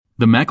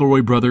The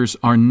McElroy brothers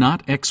are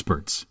not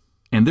experts,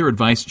 and their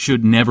advice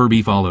should never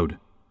be followed.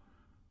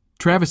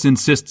 Travis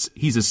insists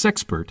he's a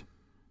sexpert,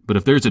 but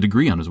if there's a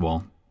degree on his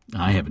wall,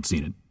 I haven't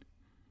seen it.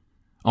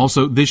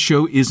 Also, this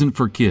show isn't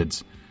for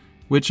kids,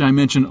 which I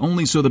mention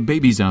only so the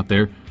babies out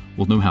there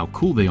will know how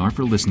cool they are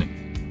for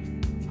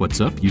listening. What's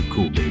up, you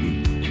cool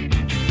baby?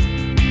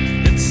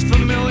 It's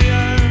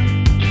familiar,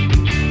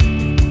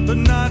 but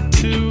not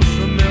too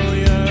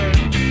familiar,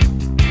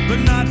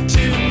 but not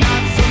too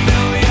not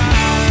familiar.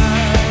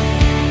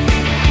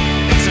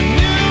 It's a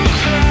new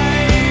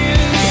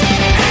craze.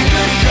 Hey,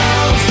 good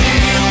girls, do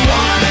you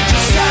wanna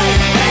just say,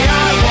 hey,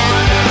 I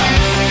wanna?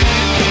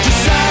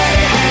 Just say,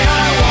 hey,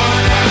 I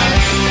wanna.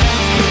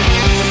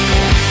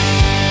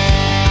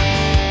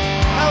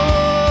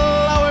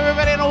 Hello,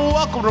 everybody, and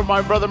welcome to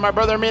My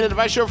Brother Made a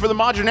Device Show for the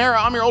Modern Era.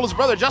 I'm your oldest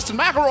brother, Justin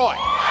McElroy.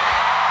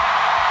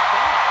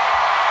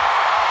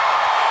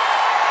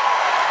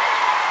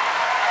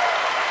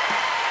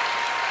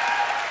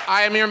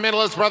 I am your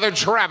middleest brother,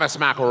 Travis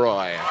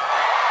McElroy.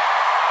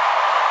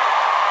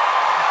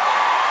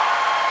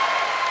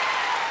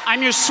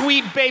 I'm your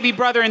sweet baby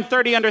brother and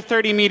 30 under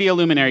 30 media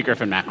luminary,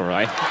 Griffin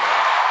McElroy.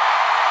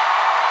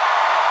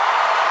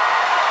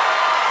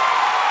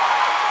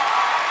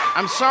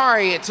 I'm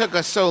sorry it took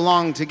us so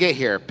long to get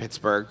here,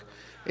 Pittsburgh.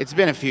 It's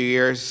been a few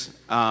years,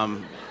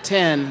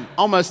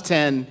 almost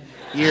 10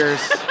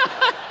 years,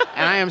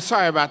 and I am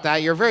sorry about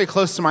that. You're very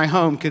close to my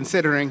home,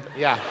 considering.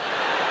 Yeah.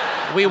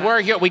 We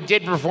were here. We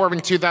did perform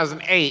in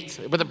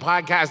 2008, but the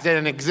podcast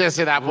didn't exist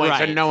at that point, so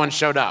Right. no one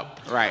showed up.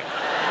 Right.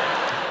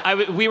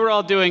 We were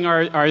all doing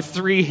our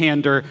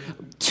three-hander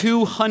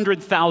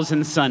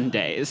 200,000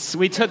 Sundays.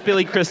 We took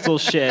Billy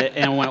Crystal's shit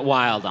and went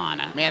wild on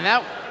it. Man,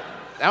 that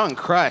one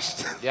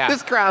crushed. Yeah.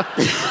 This crowd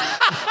fucking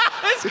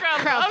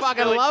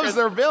Billy loves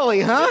Crystal. their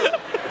Billy, huh?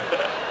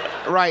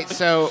 Right,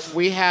 so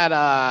we had,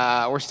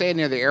 we're staying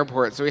near the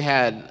airport, so we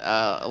had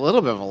a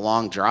little bit of a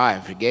long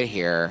drive to get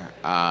here.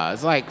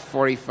 It's like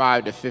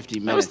 45 to 50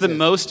 minutes. That was the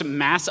most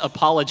mass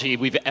apology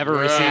we've ever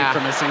received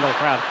from a single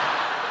crowd.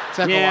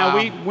 Took a while.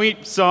 we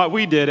saw it.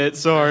 We did it.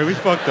 Sorry, we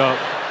fucked up.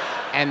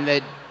 And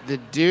the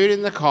dude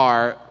in the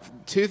car,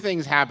 two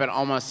things happen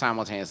almost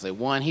simultaneously.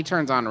 One, he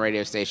turns on a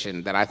radio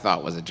station that I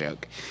thought was a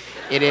joke.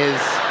 It is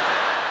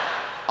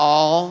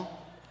all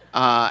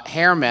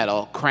hair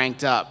metal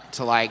cranked up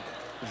to like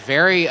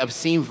very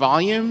obscene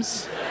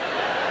volumes.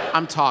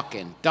 I'm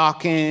talking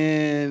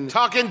Dawkin,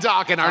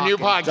 Our new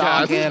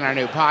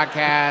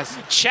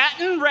podcast.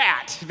 Chatting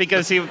Rat,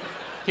 because he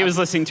was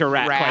listening to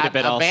Rat quite a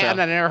bit also. band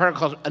I never heard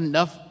called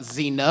Enough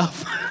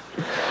Z'Nuff.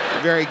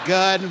 Very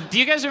good. Do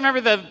you guys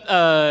remember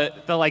the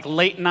like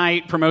late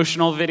night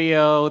promotional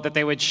video that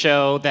they would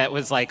show that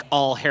was like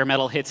all hair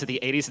metal hits of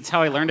the 80s? It's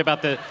how I learned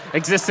about the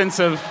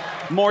existence of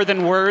More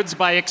Than Words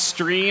by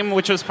Extreme,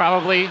 which was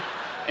probably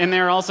in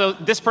there also.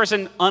 This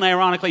person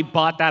unironically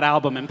bought that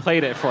album and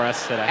played it for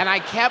us today. And I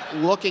kept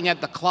looking at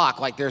the clock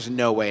like there's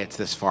no way it's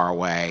this far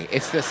away.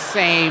 It's the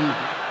same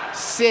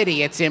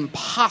city. It's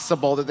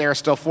impossible that there are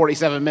still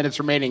 47 minutes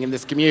remaining in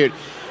this commute.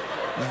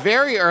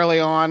 Very early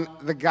on,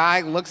 the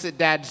guy looks at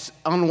Dad's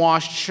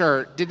unwashed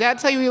shirt. Did Dad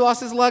tell you he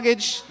lost his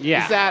luggage?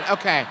 Yeah. Is that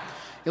okay?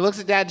 He looks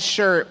at Dad's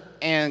shirt,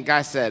 and the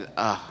guy said,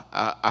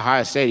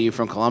 Ohio State, are you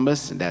from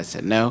Columbus? And Dad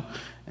said, no.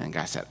 And the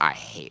guy said, I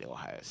hate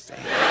Ohio State.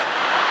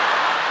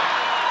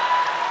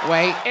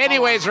 Wait.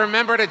 Anyways,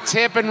 remember to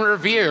tip and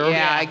review.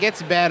 Yeah, it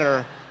gets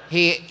better.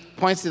 He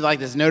points to like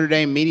this Notre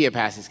Dame media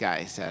pass he's got.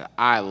 He said,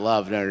 I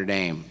love Notre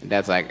Dame. And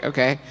Dad's like,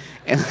 okay.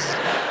 And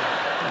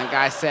the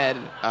guy said,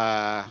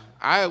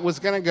 I was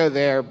going to go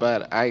there,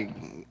 but I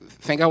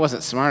think I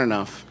wasn't smart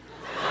enough.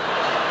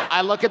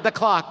 I look at the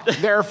clock.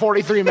 There are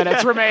 43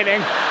 minutes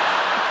remaining.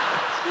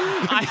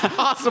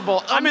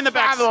 Impossible. I'm in the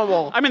back.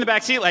 Unfathomable. I'm in the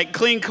back seat, like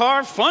clean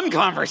car, fun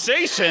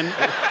conversation.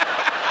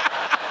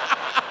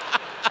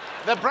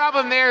 The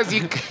problem there is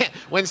you can't,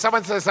 when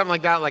someone says something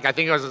like that, like I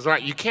think it was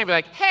smart, you can't be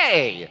like,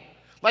 hey.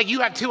 Like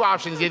you have two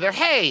options, either,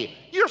 hey,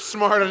 you're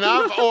smart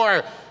enough,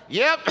 or,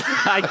 yep.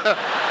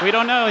 We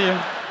don't know you.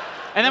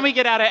 And then we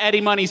get out of Eddie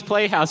Money's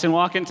Playhouse and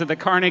walk into the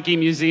Carnegie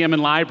Museum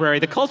and Library.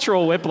 The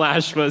cultural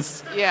whiplash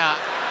was... Yeah.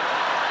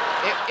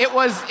 It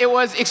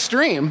was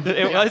extreme.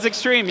 It was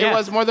extreme, yeah. It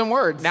was More Than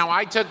Words. Now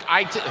I took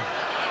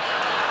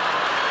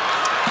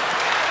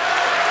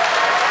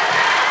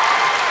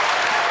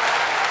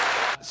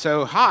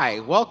So, hi,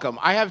 welcome.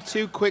 I have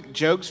two quick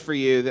jokes for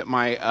you that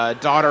my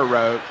daughter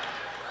wrote.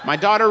 My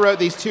daughter wrote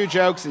these two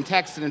jokes and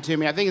texted them to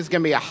me. I think it's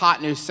going to be a hot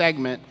new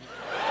segment.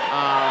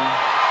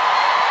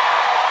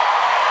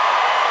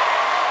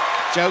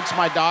 Jokes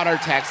my daughter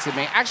texted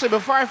me. Actually,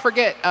 before I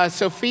forget,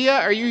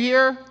 Sophia, are you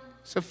here?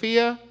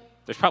 Sophia?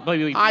 There's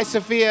probably... Hi,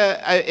 Sophia.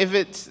 If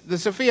it's the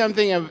Sophia I'm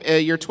thinking of,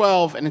 you're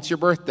 12 and it's your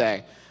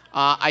birthday.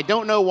 I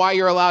don't know why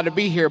you're allowed to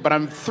be here, but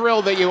I'm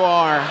thrilled that you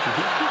are.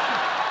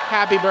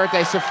 Happy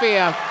birthday,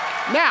 Sophia.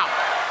 Now,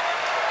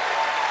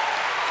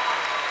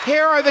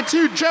 here are the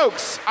two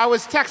jokes I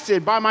was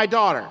texted by my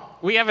daughter.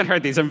 We haven't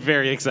heard these. I'm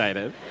very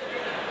excited.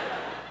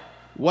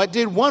 What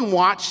did one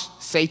watch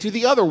say to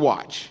the other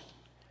watch?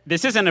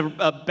 This isn't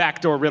a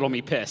backdoor riddle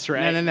me piss,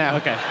 right? No.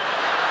 Okay.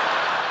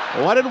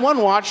 What did one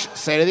watch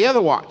say to the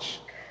other watch?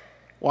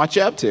 What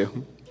you up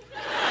to?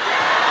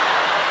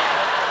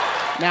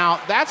 Now,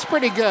 that's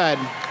pretty good,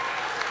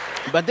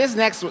 but this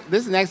next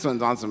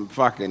one's on some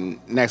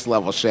fucking next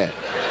level shit.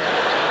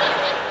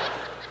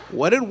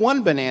 What did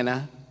one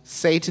banana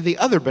say to the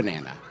other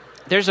banana?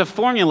 There's a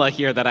formula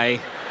here that I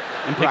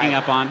am picking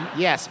up on.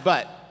 Yes,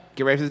 but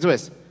get ready for the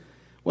twist.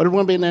 What did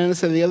one banana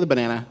say to the other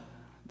banana?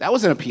 That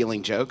was an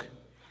appealing joke.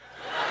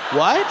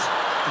 What?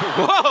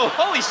 Whoa,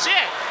 holy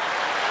shit!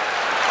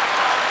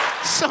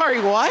 Sorry,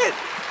 what?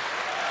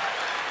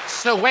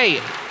 So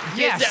wait,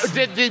 Yes.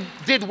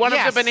 did one of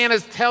the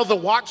bananas tell the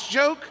watch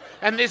joke?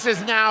 And this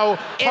is now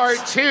part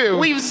 2.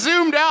 We've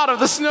zoomed out of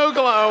the snow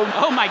globe.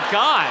 Oh my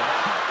god.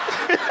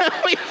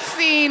 We've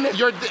seen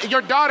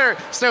Your daughter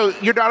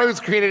has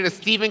created a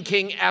Stephen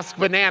King-esque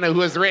banana who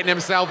has written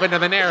himself into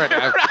the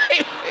narrative.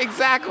 right,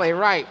 exactly,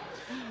 right.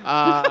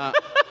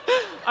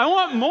 I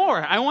want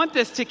more. I want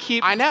this to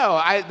keep. I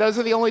know. Those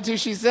are the only 2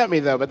 she sent me,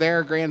 though, but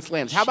they're grand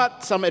slams. How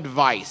about some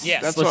advice?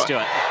 Yes, let's do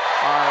it.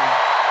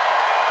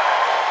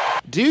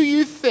 Do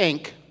you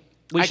think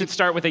We should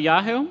start with a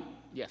Yahoo?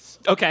 Yes,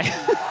 Okay.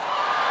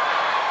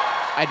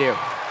 I do.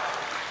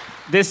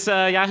 This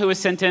Yahoo is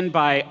sent in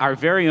by our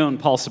very own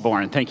Paul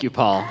Saborn. Thank you,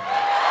 Paul.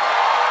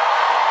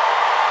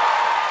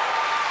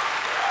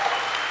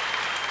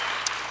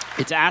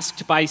 It's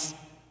asked by...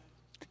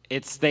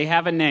 They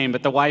have a name,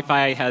 but the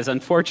Wi-Fi has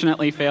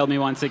unfortunately failed me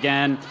once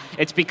again.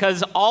 It's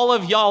because all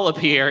of y'all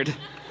appeared.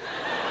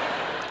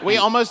 We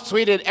almost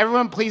tweeted,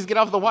 everyone please get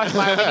off the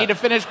Wi-Fi. We need to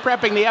finish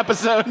prepping the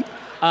episode.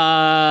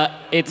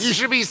 You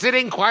should be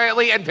sitting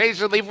quietly and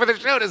patiently for the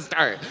show to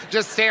start,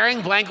 just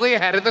staring blankly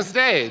ahead of the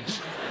stage,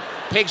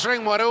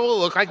 picturing what it will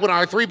look like when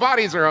our 3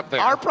 bodies are up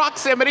there. Our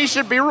proximity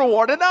should be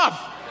reward enough.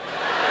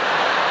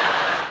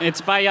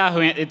 It's by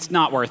Yahoo. It's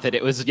not worth it.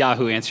 It was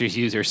Yahoo Answers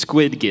user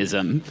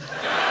Squidgism.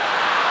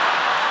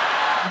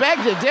 Beg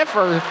to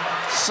differ,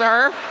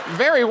 sir.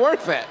 Very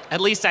worth it.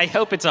 At least I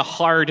hope it's a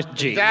hard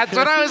G. That's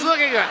what I was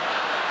looking at.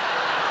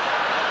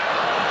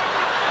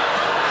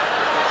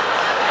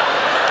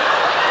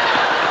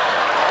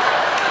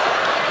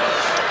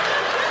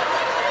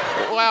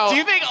 Do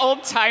you think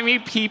old-timey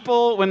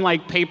people, when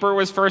like paper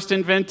was first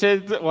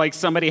invented, like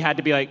somebody had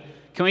to be like,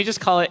 can we just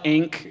call it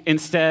ink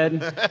instead?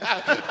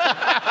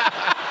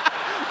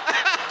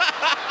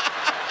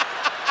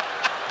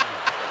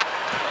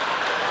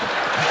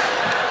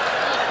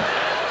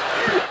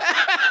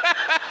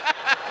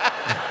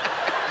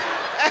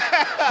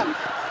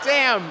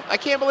 Damn, I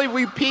can't believe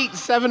we peaked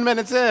 7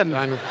 minutes in.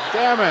 I know.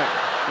 Damn it.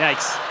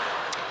 Yikes.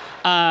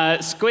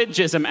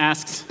 Squidgism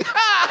asks...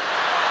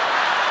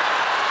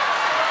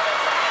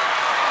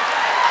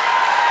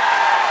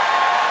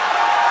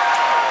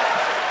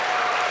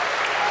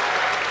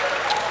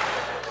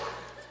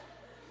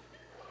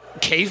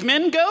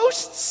 Cavemen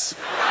ghosts?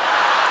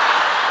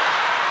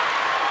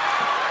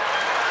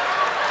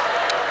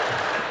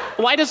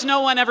 Why does no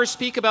one ever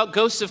speak about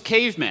ghosts of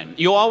cavemen?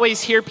 You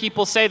always hear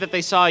people say that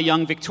they saw a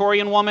young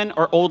Victorian woman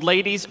or old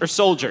ladies or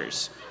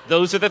soldiers.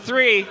 Those are the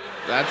 3.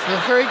 That's the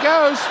 3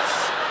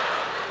 ghosts.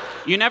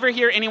 You never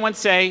hear anyone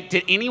say,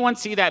 did anyone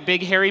see that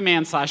big hairy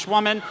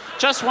man/woman?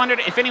 Just wondered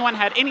if anyone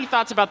had any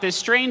thoughts about this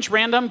strange,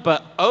 random,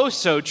 but oh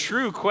so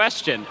true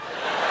question.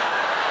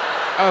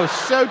 Oh,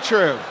 so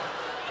true.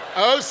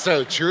 Oh,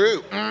 so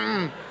true.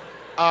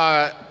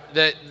 I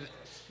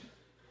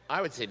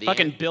would say the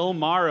Fucking Bill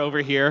Maher over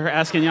here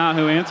asking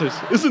Yahoo Answers.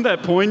 Isn't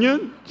that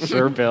poignant?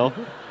 Sure, Bill.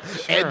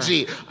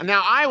 edgy.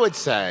 Now, I would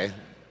say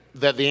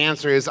that the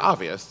answer is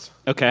obvious,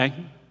 Okay.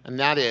 and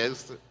that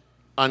is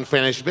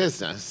unfinished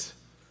business.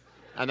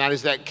 And that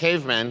is that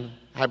cavemen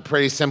had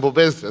pretty simple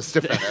business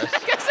to finish. I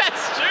guess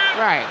that's true.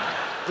 Right.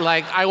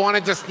 Like, I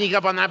wanted to sneak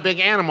up on that big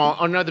animal.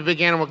 Oh, no, the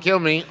big animal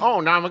killed me. Oh,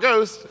 now I'm a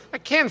ghost. I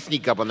can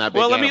sneak up on that big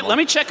Well, animal. let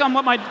me check on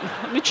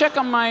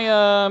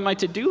my my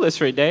to-do list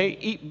for the day.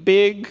 Eat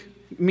big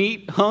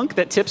meat hunk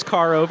that tips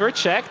car over.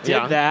 Check. Did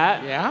Yeah.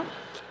 that. Yeah.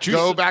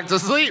 Go back to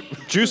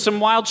sleep. Drew some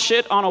wild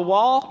shit on a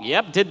wall.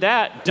 Yep, did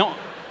that.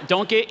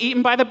 Don't get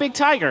eaten by the big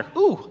tiger.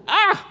 Ooh,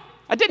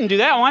 I didn't do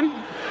that one.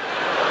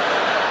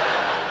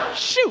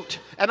 Shoot.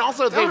 And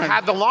also, they've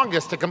had the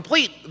longest to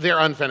complete their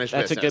unfinished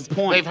That's a business. good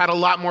point. They've had a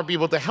lot more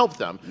people to help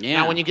them. Yeah.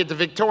 Now, when you get to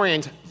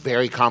Victorians,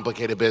 very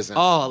complicated business.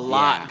 Oh, a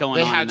lot going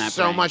They on in had that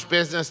so brain. much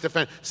business to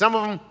finish. Some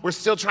of them were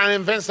still trying to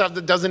invent stuff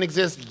that doesn't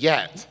exist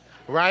yet,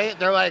 right?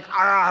 They're like,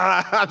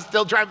 I'm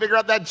still trying to figure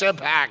out that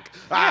jetpack.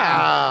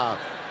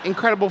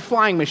 Incredible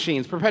flying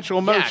machines,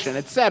 perpetual motion,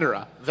 Yes.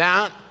 etc.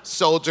 That,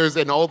 soldiers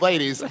and old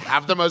ladies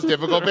have the most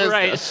difficult business.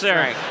 Right,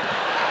 sure.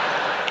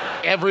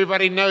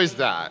 Everybody knows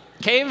that.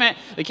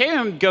 The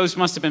caveman ghost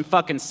must have been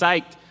fucking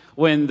psyched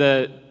when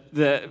the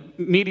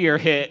meteor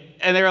hit,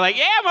 and they were like,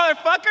 "Yeah,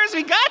 motherfuckers,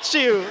 we got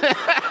you.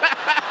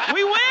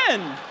 We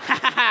win."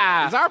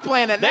 It's our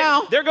planet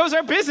now. There goes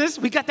our business.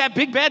 We got that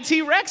big bad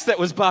T-Rex that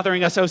was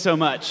bothering us so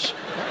much.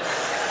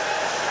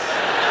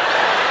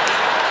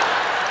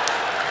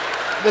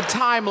 The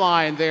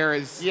timeline there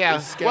is Yeah.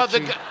 is Well,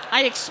 sketchy.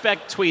 I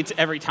expect tweets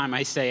anytime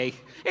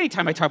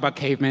I talk about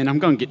cavemen, I'm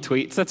going to get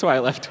tweets. That's why I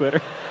left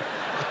Twitter.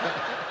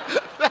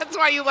 That's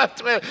why you left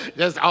Twitter.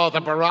 Just,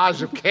 the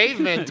barrage of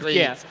cavemen tweets.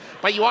 Yeah.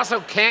 But you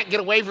also can't get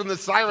away from the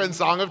siren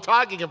song of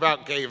talking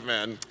about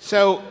cavemen.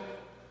 So,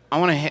 I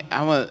want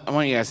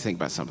you guys to think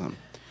about something.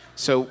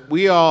 So,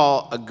 we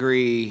all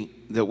agree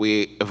that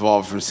we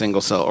evolved from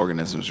single-cell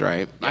organisms,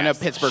 right? Yes. I know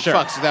Pittsburgh Sure.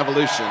 fucks with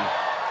evolution.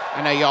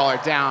 I know y'all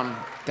are down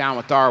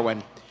with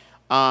Darwin.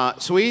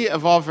 So we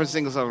evolved from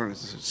single-cell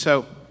organisms.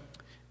 So,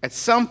 at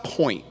some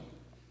point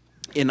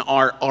in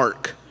our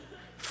arc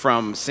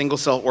from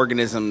single-cell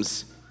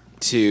organisms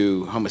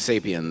to Homo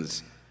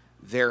sapiens,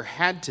 there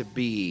had to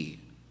be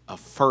a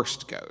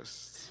first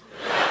ghost.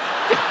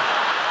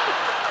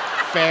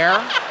 Fair?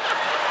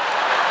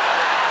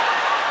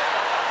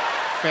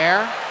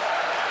 Fair?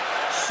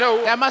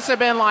 So That must have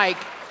been like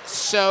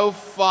so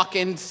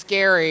fucking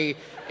scary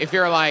if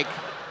you're like,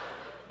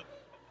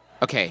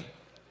 okay.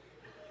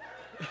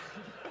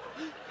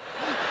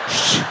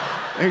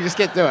 Let me just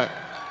get through it.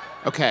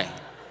 Okay.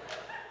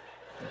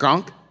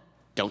 Gronk,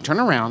 don't turn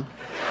around.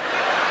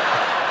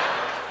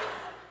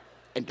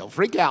 And don't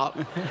freak out.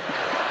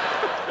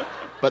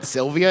 But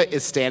Sylvia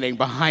is standing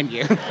behind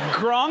you.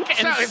 Gronk and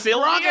So it's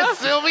Sylvia? Gronk and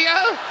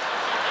Sylvia?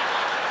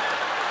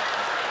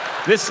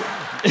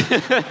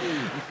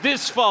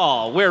 This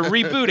fall, we're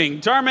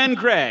rebooting Dharma and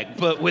Greg,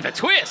 but with a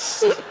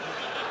twist.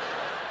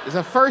 There's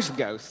a first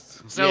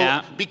ghost. So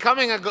Yeah.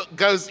 becoming a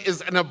ghost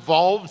is an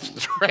evolved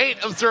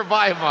trait of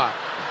survival.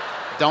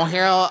 Don't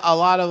hear a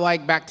lot of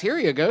like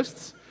bacteria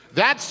ghosts.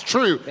 That's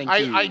true. Thank I,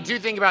 you. I do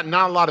think about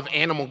not a lot of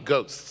animal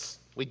ghosts.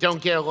 We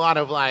don't get a lot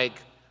of like,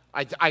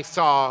 I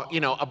saw,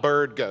 a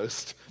bird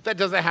ghost. That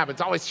doesn't happen.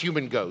 It's always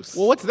human ghosts.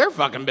 Well, what's their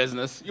fucking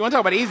business? You want to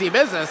talk about easy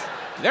business?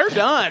 They're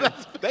done.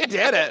 They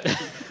did it.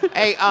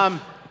 Hey,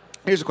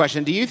 here's a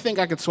question. Do you think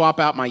I could swap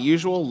out my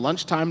usual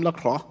lunchtime La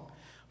Croix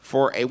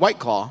for a White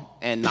Claw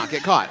and not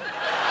get caught?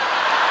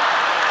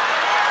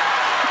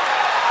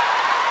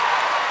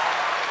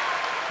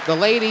 The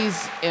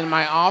ladies in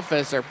my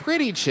office are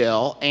pretty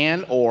chill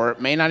and or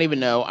may not even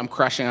know I'm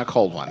crushing a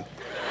cold one.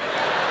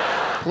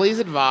 Please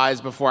advise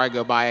before I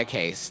go buy a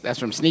case. That's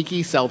from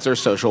Sneaky Seltzer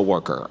Social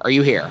Worker. Are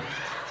you here?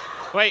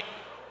 Wait,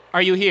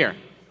 are you here?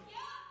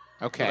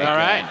 Okay. All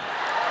right.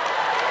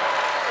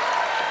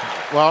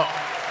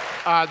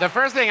 Well, the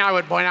first thing I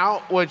would point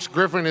out, which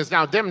Griffin is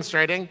now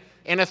demonstrating,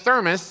 in a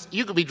thermos,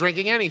 you could be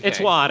drinking anything. It's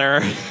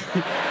water.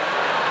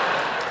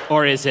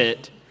 Or is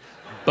it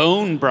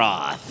bone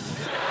broth?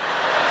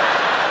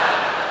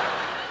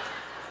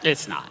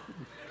 It's not.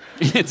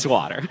 It's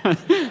water.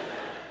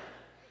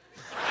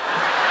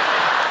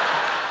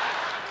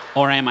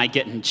 Or am I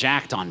getting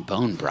jacked on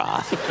bone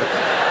broth?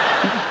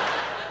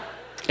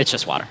 It's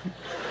just water.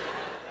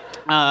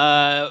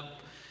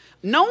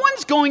 No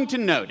one's going to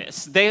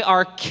notice. They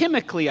are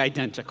chemically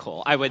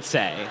identical, I would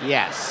say.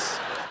 Yes.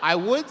 I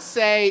would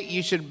say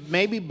you should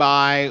maybe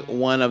buy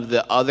one of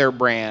the other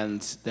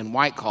brands than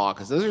White Claw,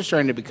 because those are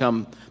starting to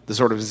become the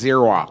sort of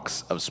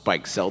Xerox of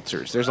spiked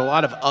seltzers. There's a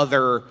lot of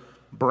other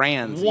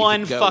brands. that you One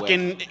could go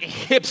fucking with.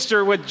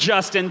 hipster with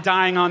Justin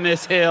dying on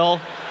this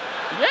hill.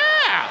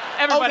 Yeah!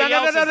 Everybody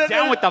no, else is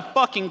down with the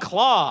fucking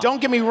claw.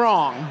 Don't get me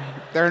wrong.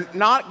 They're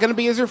not going to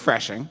be as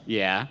refreshing.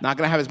 Yeah. Not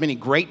going to have as many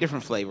great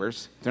different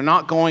flavors. They're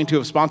not going to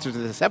have sponsors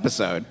of this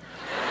episode.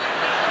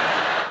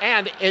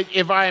 And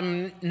if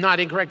I'm not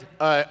incorrect,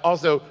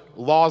 also,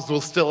 laws will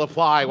still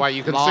apply while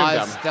you consume Laws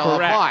them. still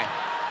Correct. apply.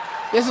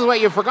 This is what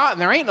you've forgotten.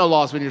 There ain't no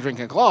laws when you're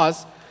drinking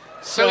claws.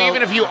 So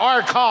even if you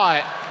are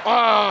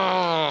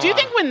caught, Do you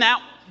think when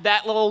that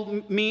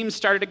little meme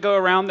started to go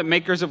around, the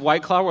makers of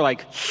White Claw were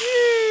like,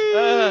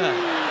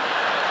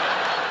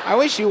 I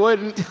wish you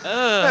wouldn't.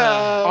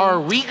 are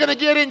we going to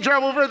get in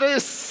trouble for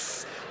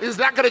this? Is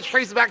that going to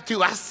trace back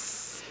to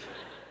us?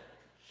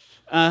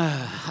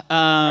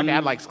 Our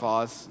dad likes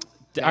claws.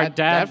 Our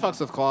dad- fucks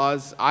with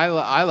claws. I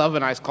love a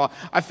nice claw.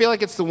 I feel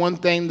like it's the one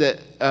thing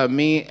that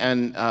me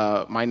and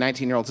my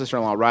 19-year-old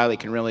sister-in-law Riley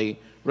can really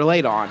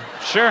relate on.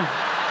 sure.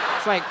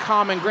 It's like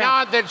common ground.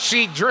 Not that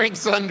she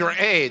drinks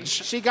underage.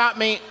 She got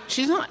me.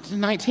 She's not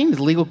 19. It's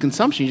legal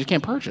consumption. You just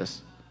can't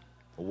purchase.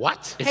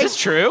 What? Is this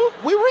true?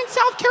 We were in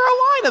South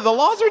Carolina. The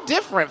laws are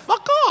different.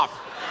 Fuck off.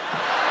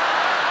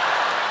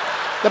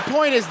 The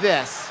point is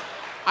this.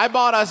 I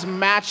bought us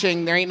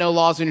matching There Ain't No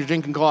Laws When You're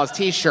Drinking Claws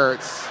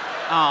t-shirts.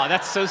 Oh,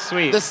 that's so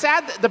sweet. The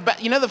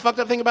fucked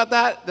up thing about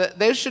that?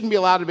 Those shouldn't be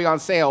allowed to be on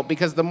sale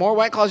because the more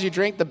White Claws you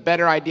drink, the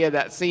better idea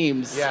that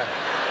seems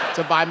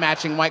to buy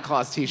matching White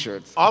Claws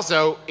t-shirts.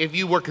 Also, if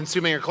you were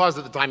consuming a claws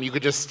at the time, you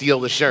could just steal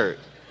the shirt.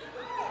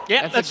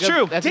 Yeah, That's that's a good-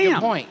 true. that's a Damn.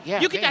 good point. Yeah,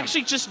 you could damn.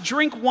 actually just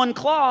drink one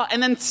claw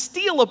and then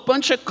steal a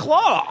bunch of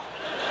claw.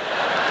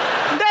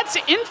 That's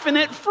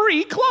infinite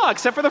free claw,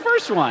 except for the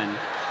first one.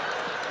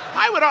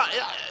 I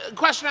would,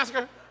 question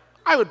asker,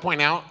 I would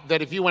point out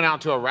that if you went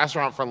out to a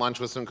restaurant for lunch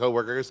with some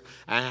coworkers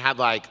and had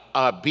like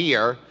a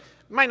beer,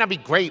 it might not be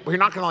great, but you're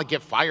not gonna like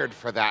get fired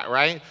for that,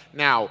 right?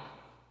 Now,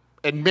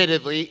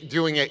 admittedly,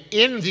 doing it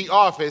in the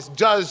office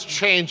does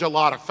change a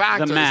lot of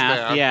factors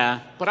math, there. yeah.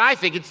 But I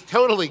think it's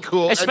totally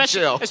cool and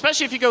chill.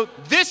 Especially if you go,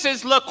 this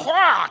is La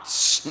Croix.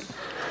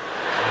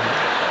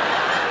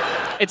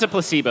 It's a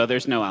placebo.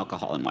 There's no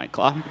alcohol in White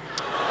Claw.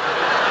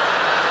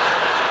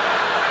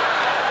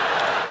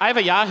 I have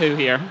a Yahoo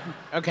here.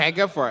 Okay,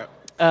 go for it.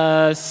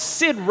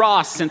 Sid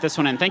Ross sent this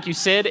one in. Thank you,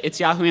 Sid. It's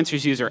Yahoo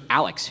Answers user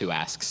Alex who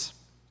asks.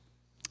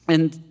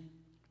 And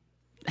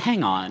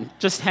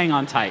just hang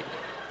on tight.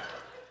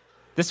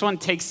 This one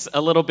takes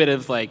a little bit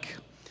of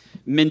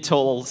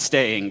mental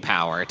staying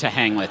power to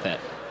hang with it.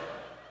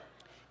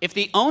 If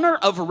the owner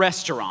of a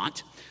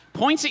restaurant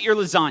points at your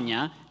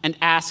lasagna and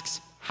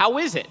asks, "How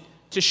is it?"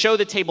 to show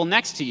the table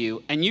next to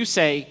you, and you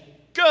say,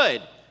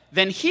 "Good,"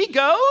 then he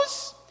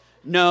goes,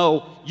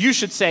 "No, you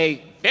should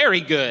say,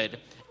 very good."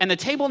 And the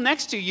table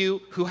next to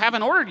you, who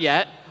haven't ordered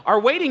yet, are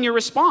waiting your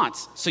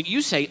response. So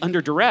you say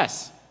under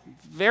duress,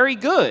 "Very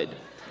good,"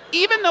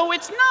 even though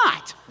it's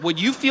not. Would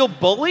you feel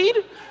bullied?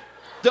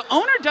 The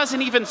owner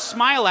doesn't even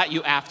smile at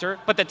you after,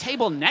 but the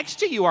table next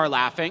to you are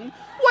laughing.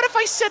 What if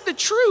I said the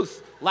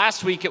truth?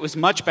 Last week it was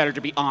much better to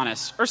be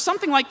honest, or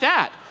something like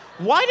that.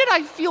 Why did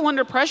I feel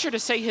under pressure to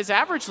say his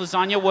average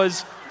lasagna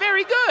was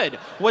very good?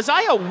 Was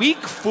I a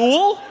weak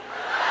fool?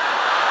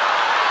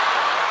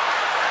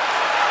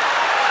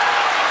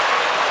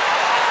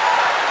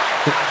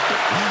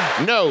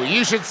 No,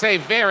 you should say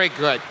very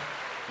good.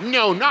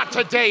 No, not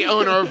today,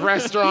 owner of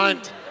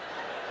restaurant.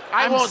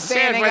 I I'm won't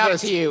stand standing for up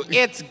this. to you.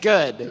 It's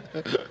good.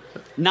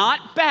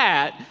 Not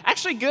bad.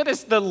 Actually, good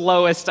is the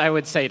lowest I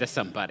would say to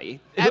somebody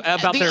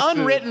about the their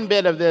unwritten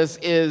bit of this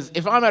is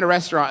if I'm at a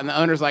restaurant and the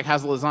owner's like,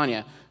 "How's the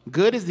lasagna?"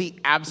 Good is the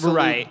absolute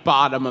Right.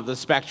 bottom of the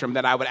spectrum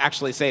that I would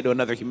actually say to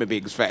another human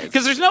being's face.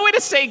 Because there's no way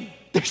to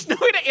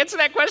answer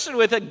that question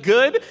with a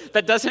good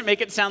that doesn't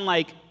make it sound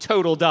like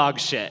total dog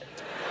shit.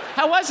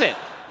 How was it?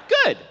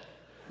 Good.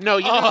 No,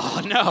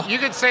 No. You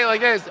could say it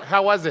like this.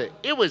 How was it?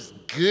 It was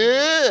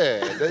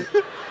good.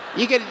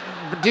 You could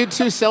do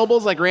two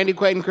syllables like Randy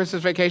Quaid in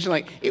Christmas Vacation,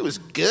 like, "It was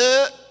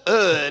good."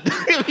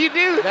 if you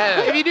do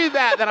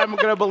that, then I'm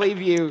gonna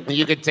believe you.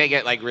 You could take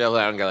it real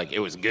loud and go it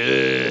was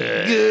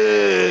good.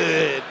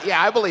 Good.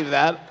 Yeah, I believe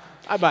that.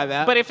 I buy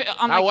that. But if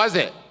How was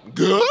it?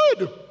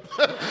 Good.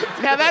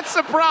 now that's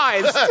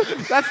surprise.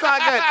 That's not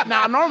good.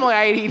 Now normally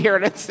I eat here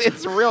and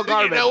it's real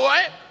garbage. You know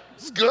what?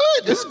 It's good.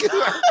 It's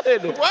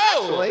good.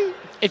 Whoa. Actually.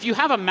 if you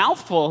have a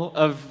mouthful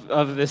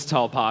of this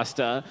tall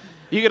pasta,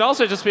 you could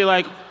also just be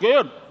like,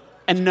 good.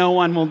 And no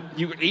one will,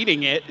 you're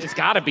eating it. It's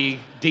got to be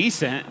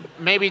decent.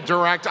 Maybe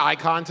direct eye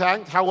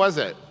contact. How was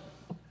it?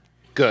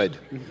 Good.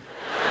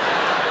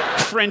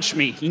 French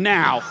me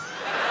now.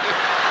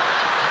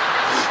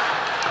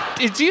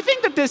 Do you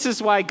think that this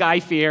is why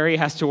Guy Fieri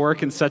has to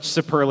work in such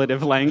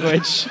superlative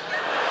language?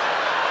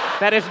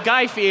 That if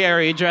Guy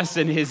Fieri, dressed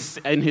in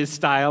his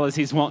style as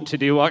he's wont to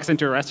do, walks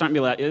into a restaurant and be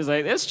like,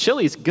 "This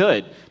chili's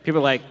good," people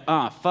are like,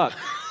 "Oh, fuck."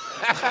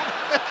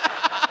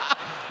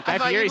 Guy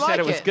Fieri said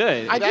it was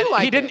good. I do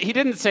like it. He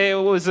didn't say it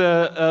was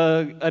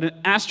an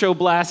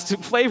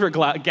astroblast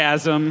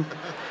flavorgasm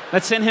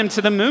that sent him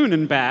to the moon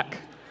and back.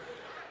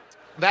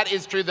 That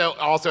is true, though.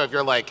 Also, if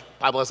you're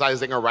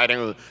publicizing or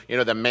writing,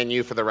 the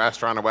menu for the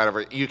restaurant or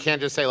whatever, you can't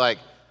just say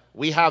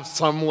 "We have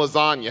some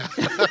lasagna."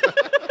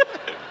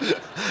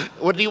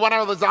 What do you want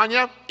our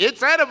lasagna?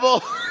 It's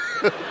edible.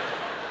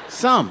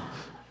 Some.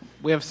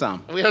 We have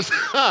some. We have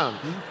some.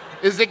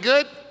 Is it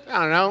good? I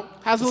don't know.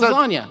 How's the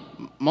lasagna?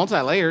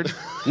 Multi-layered.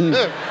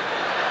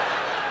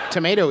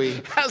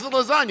 Tomato-y. How's the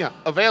lasagna?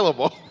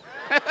 Available.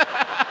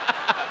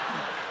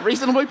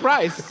 Reasonably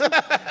priced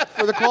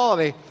for the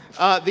quality.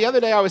 The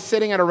other day I was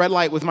sitting at a red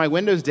light with my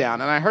windows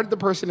down and I heard the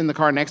person in the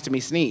car next to me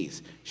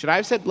sneeze. Should I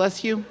have said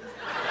bless you?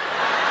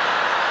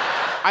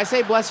 I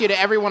say bless you to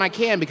everyone I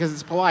can because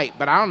it's polite,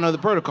 but I don't know the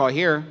protocol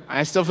here.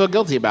 I still feel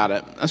guilty about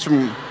it. That's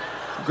from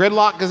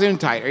Gridlock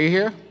Gazoon-Tight. Are you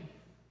here?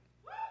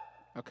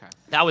 Okay.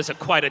 That was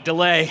quite a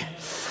delay.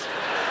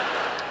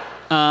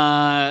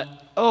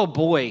 Oh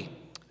boy.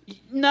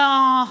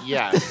 No.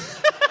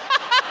 Yes.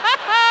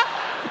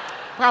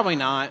 Probably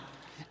not.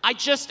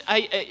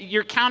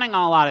 You're counting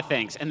on a lot of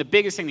things, and the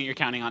biggest thing that you're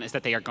counting on is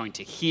that they are going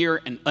to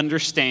hear and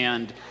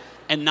understand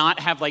and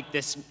not have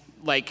this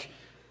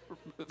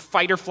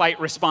fight or flight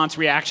response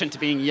reaction to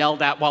being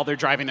yelled at while they're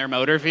driving their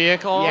motor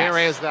vehicle. There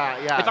is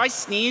that, yeah. If I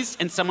sneezed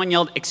and someone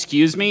yelled,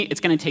 "Excuse me," it's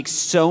going to take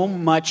so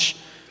much,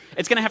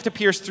 it's going to have to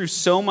pierce through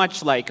so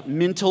much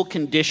mental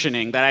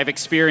conditioning that I've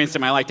experienced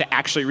in my life to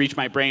actually reach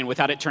my brain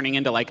without it turning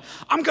into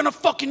 "I'm going to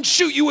fucking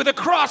shoot you with a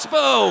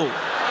crossbow."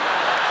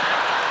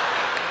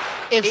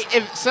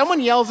 If someone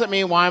yells at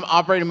me while I'm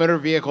operating a motor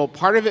vehicle,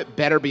 part of it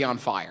better be on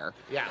fire.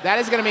 Yeah. That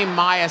is going to be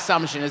my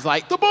assumption is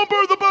the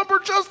bumper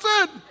just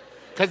in.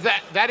 Because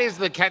that is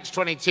the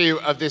catch-22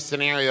 of this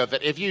scenario,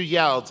 that if you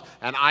yelled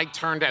and I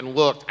turned and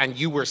looked and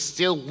you were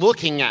still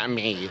looking at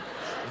me,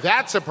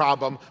 that's a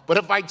problem. But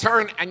if I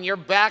turn and your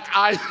back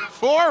eye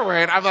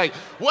forward, I'm like,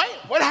 what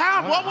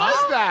happened? What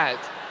was that?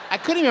 I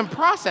couldn't even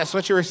process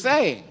what you were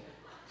saying.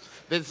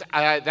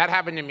 That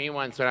happened to me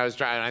once when I was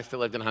driving. I still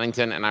lived in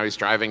Huntington, and I was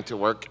driving to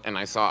work, and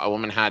I saw a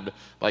woman had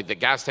like the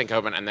gas tank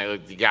open, and the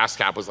gas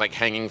cap was like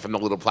hanging from the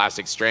little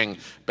plastic string,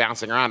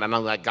 bouncing around. And I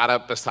like got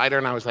up beside her,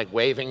 and I was like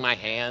waving my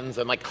hands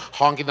and like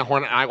honking the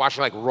horn, and I watched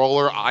her like roll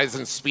her eyes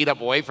and speed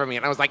up away from me,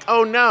 and I was like,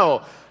 oh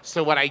no.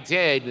 So what I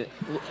did.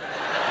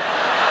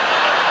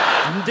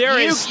 There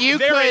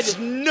is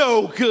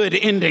no good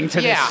ending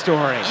to this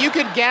story. You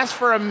could guess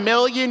for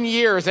 1,000,000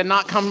 years and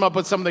not come up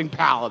with something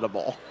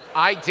palatable.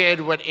 I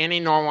did what any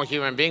normal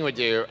human being would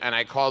do, and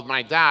I called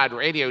my dad,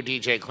 radio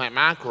DJ Clint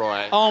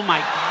McElroy. Oh my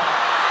God.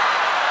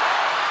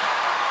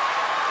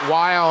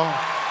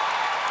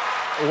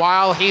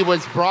 While he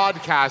was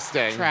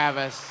broadcasting.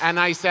 Travis. And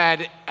I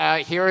said,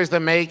 here is the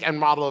make and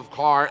model of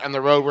car and the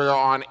road we're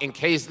on. In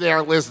case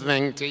they're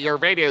listening to your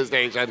radio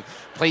station,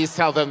 please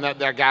tell them that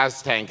their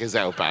gas tank is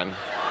open.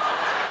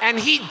 And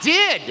he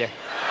did.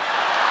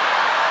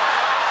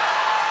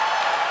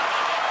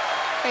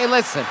 Hey,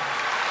 listen,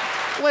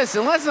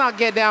 let's not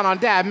get down on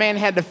Dad. Man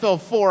had to fill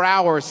 4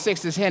 hours,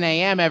 6 to 10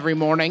 a.m. every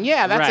morning.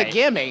 Yeah, that's Right. a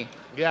gimme.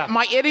 Yeah.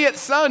 My idiot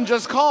son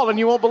just called, and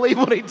you won't believe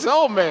what he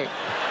told me.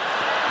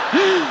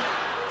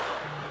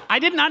 I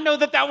did not know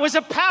that was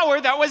a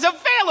power that was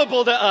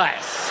available to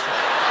us.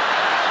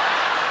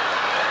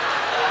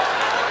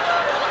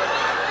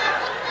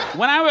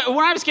 When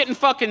I was getting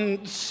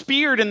fucking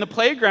speared in the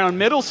playground,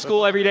 middle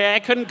school every day, I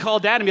couldn't call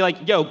Dad and be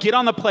like, yo, get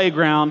on the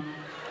playground.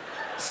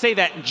 Say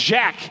that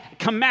Jack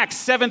Kamak,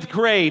 7th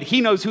grade, he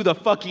knows who the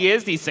fuck he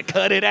is, needs to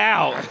cut it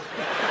out.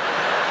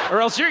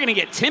 Or else you're gonna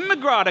get Tim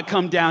McGraw to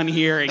come down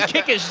here and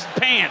kick his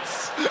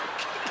pants.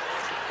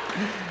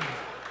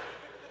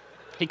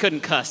 He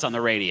couldn't cuss on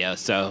the radio,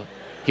 so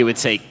he would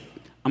say,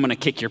 I'm gonna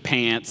kick your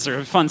pants,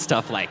 or fun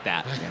stuff like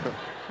that.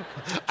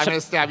 I'm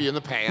gonna stab you in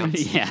the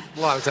pants. Yeah. A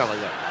lot of stuff like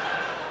that.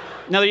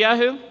 Another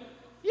Yahoo?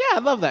 Yeah, I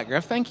love that,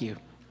 Griff. Thank you.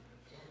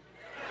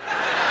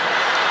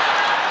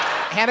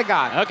 Hand of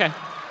God. Okay.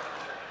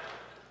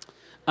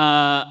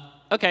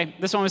 Okay,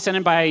 this one was sent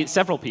in by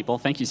several people.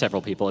 Thank you,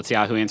 several people. It's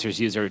Yahoo Answers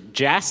user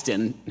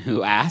Justin,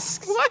 who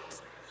asks...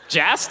 What?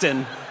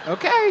 Justin.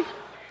 Okay.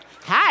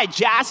 Hi,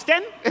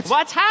 Justin.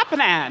 What's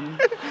happening?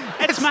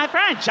 It's my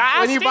friend, Justin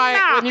When you buy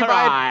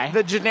Nacarai.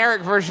 the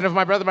generic version of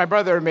My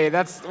Brother, and Me,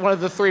 that's one of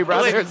the three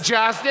brothers.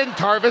 Justin,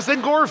 Tarvis,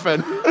 and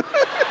Gorfin.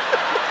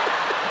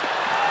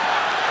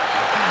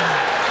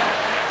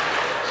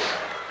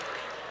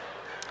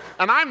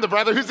 And I'm the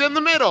brother who's in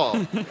the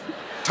middle.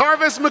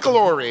 Tarvis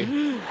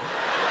McAlory.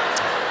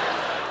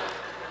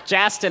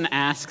 Justin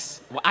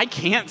asks... Well, I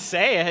can't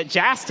say it.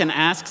 Justin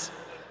asks...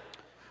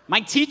 My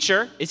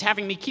teacher is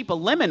having me keep a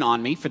lemon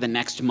on me for the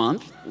next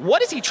month.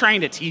 What is he trying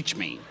to teach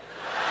me?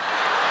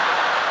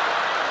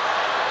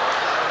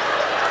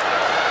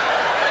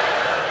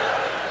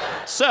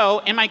 So,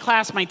 in my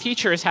class, my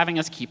teacher is having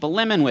us keep a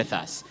lemon with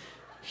us.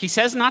 He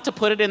says not to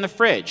put it in the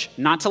fridge,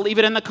 not to leave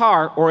it in the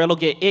car, or it'll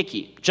get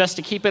icky, just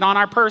to keep it on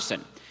our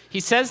person. He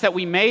says that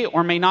we may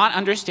or may not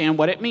understand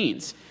what it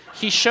means.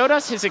 He showed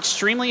us his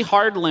extremely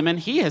hard lemon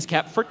he has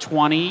kept for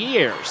 20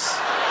 years.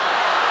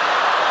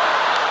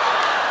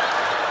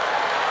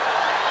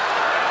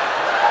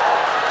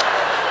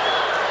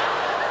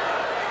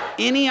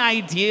 Any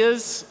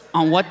ideas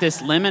on what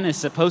this lemon is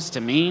supposed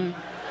to mean?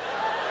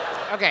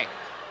 Okay,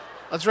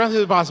 let's run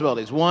through the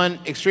possibilities. One,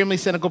 extremely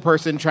cynical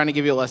person trying to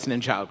give you a lesson in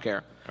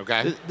childcare.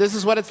 Okay. This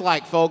is what it's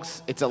like,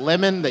 folks. It's a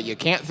lemon that you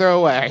can't throw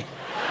away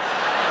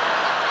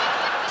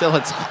till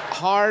it's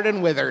hard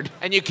and withered.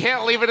 And you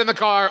can't leave it in the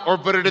car or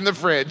put it in the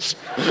fridge.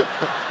 You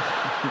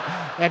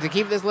have to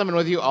keep this lemon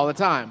with you all the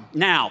time.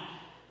 Now,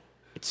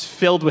 it's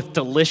filled with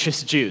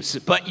delicious juice,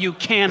 but you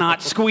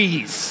cannot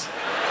squeeze.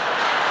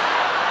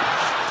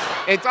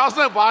 It's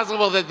also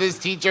possible that this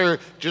teacher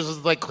just was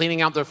like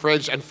cleaning out the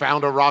fridge and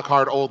found a rock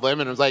hard old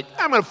lemon and was like,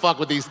 I'm gonna fuck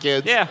with these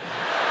kids. Yeah.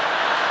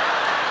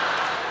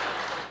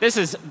 This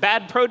is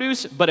bad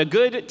produce, but a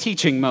good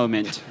teaching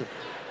moment.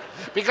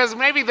 Because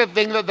maybe the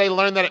thing that they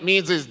learn that it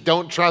means is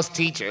don't trust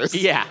teachers.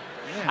 Yeah.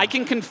 I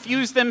can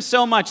confuse them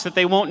so much that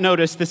they won't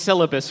notice the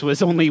syllabus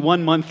was only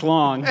 1 month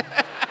long.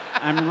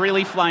 I'm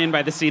really flying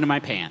by the seat of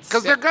my pants.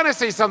 Because they're gonna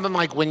say something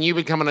like, when you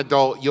become an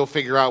adult, you'll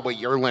figure out what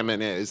your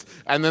lemon is.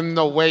 And then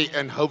they'll wait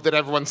and hope that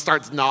everyone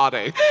starts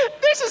nodding.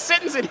 There's a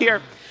sentence in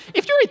here.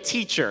 If you're a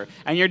teacher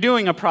and you're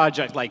doing a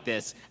project like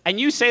this, and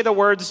you say the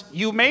words,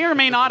 you may or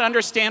may not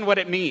understand what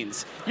it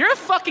means, you're a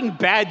fucking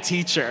bad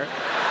teacher.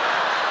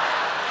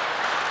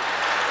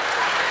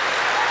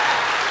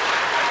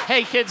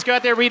 Hey kids, go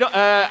out there, read,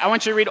 I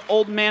want you to read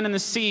Old Man in the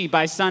Sea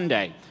by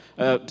Sunday.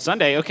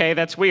 Sunday, okay,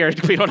 that's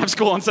weird. We don't have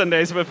school on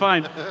Sundays, but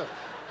fine.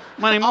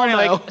 Monday morning,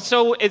 no. like,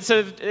 so it's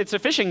a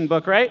fishing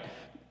book, right?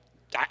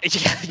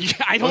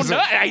 I don't know.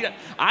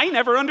 I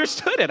never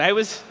understood it. I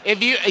was...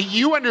 If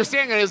you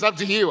understand it is up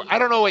to you. I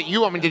don't know what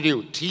you want me to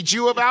do. Teach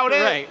you about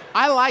it? Right.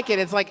 I like it.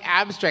 It's like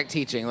abstract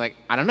teaching. Like,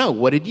 I don't know.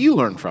 What did you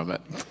learn from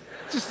it?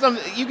 Just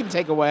something you can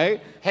take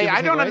away. Hey,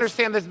 I don't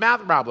understand this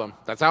math problem.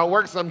 That's how it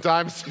works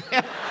sometimes.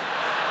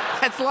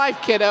 That's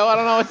life, kiddo. I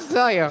don't know what to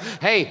tell you.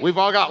 Hey, we've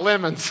all got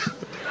lemons.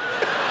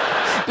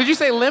 Did you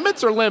say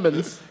limits or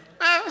lemons?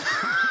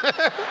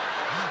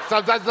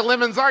 Sometimes the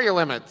lemons are your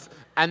limits.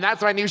 And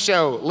that's my new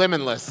show,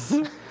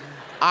 Lemonless.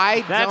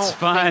 I That's don't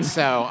fun. think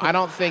so. I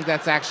don't think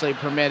that's actually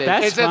permitted.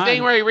 That's It's a fun.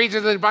 thing where he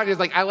reaches in his pocket, he's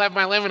like, I left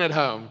my lemon at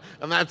home.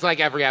 And that's like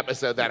every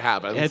episode that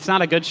happens. It's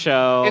not a good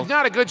show. It's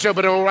not a good show,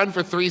 but it'll run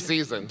for 3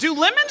 seasons. Do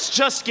lemons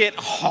just get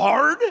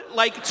hard?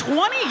 Like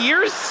 20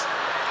 years?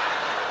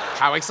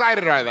 How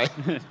excited are they?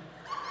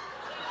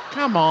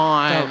 Come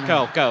on.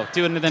 Go.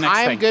 Do into the next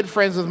I thing. am good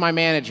friends with my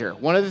manager.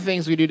 One of the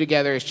things we do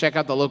together is check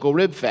out the local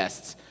rib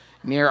fests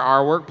near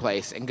our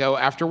workplace and go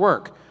after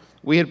work.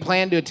 We had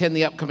planned to attend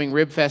the upcoming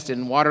Rib Fest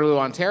in Waterloo,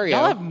 Ontario.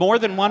 Y'all have more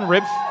than one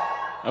rib.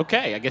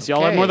 Okay, I guess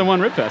y'all have Okay. more than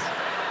one rib fest.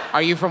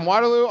 Are you from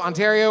Waterloo,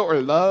 Ontario, or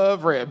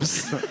love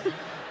ribs?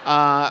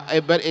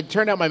 But it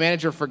turned out my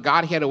manager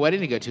forgot he had a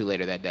wedding to go to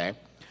later that day.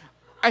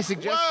 I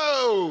suggest.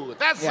 Whoa,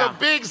 that's Yeah. a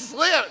big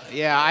slip.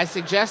 Yeah, I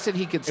suggested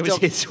he could It was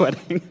still. his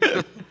wedding.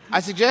 I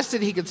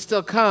suggested he could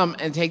still come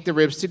and take the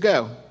ribs to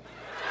go.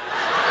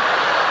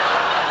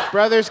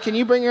 Brothers, can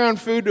you bring your own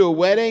food to a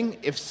wedding?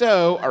 If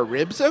so, are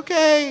ribs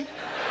okay?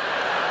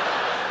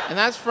 And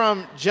that's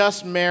from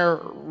Just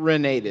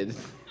Marinated.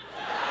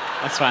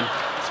 That's fun.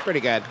 It's pretty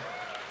good.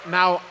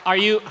 Now, Are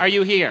you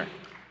here?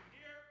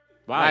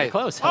 Wow, you're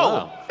close.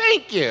 Hello. Oh,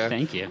 thank you.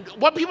 Thank you.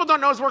 What people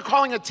don't know is we're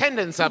calling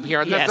attendance up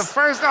here. And That's Yes. the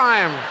first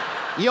time.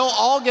 You'll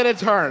all get a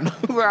turn.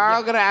 We're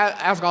all gonna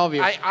ask all of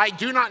you. I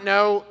do not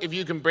know if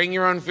you can bring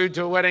your own food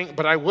to a wedding,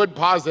 but I would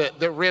posit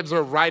that ribs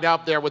are right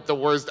up there with the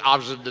worst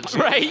option to choose.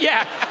 Right,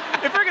 yeah.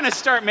 If we're going to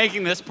start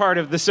making this part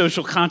of the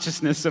social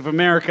consciousness of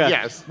America,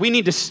 Yes. we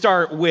need to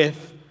start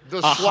with The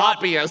a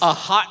sloppiest.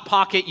 hot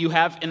pocket you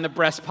have in the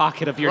breast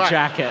pocket of your Right.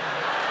 jacket.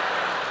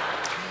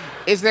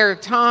 Is there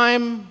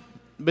time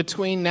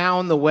between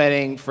now and the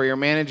wedding for your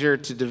manager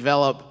to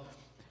develop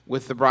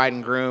with the bride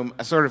and groom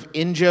a sort of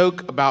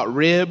in-joke about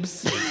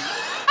ribs?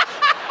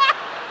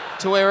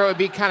 To where it would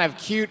be kind of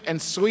cute and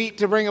sweet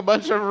to bring a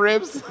bunch of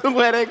ribs to the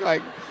wedding?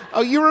 Like,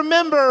 oh, you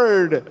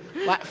remembered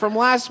from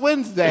last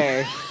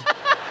Wednesday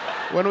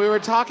when we were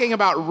talking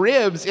about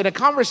ribs in a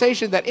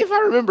conversation that, if I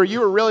remember, you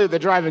were really the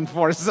driving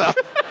force of.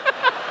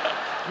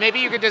 Maybe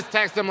you could just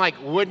text them like,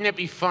 wouldn't it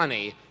be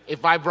funny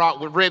if I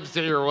brought ribs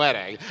to your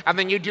wedding? And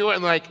then you do it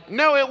and like,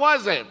 no, it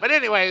wasn't. But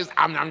anyways,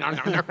 nom.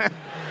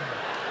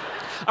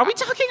 Are we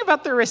talking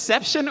about the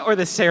reception or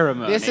the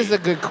ceremony? This is a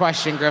good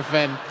question,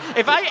 Griffin.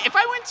 If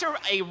I went to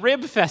a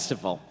rib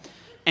festival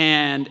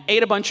and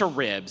ate a bunch of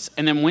ribs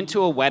and then went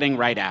to a wedding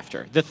right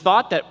after, the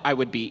thought that I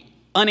would be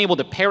unable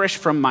to perish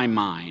from my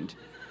mind,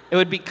 it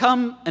would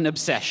become an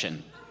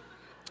obsession.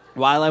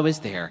 While I was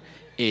there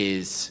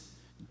is,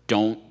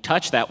 don't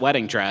touch that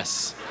wedding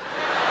dress.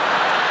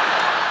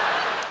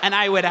 And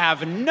I would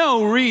have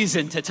no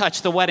reason to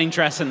touch the wedding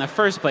dress in the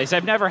first place.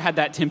 I've never had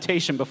that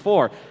temptation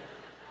before.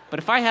 But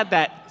if I had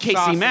that Casey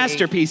Saucy.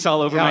 masterpiece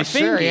all over my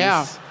Sure,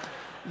 fingers,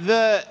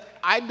 yeah.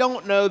 I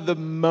don't know the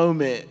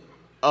moment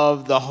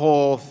of the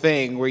whole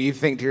thing where you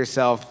think to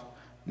yourself,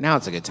 now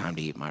it's a good time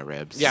to eat my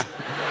ribs. Yeah.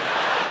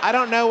 I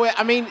don't know what,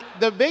 I mean,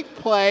 the big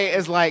play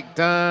is like,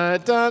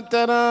 dun, dun,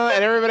 dun, dun,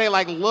 and everybody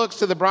like looks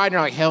to the bride and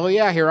you're like, hell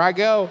yeah, here I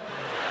go.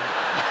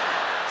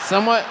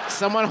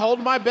 Someone hold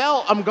my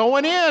belt, I'm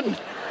going in.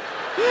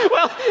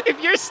 well,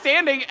 if you're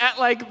standing at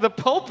like the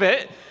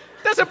pulpit,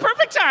 that's a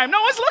perfect time. No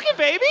one's looking,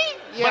 baby.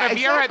 Yeah, But if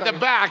you're at the exactly.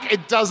 back,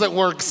 it doesn't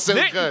work so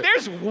good.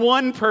 There's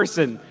one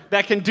person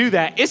that can do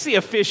that. It's the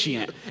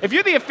officiant. If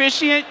you're the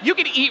officiant, you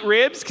can eat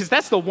ribs because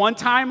that's the one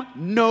time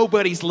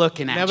nobody's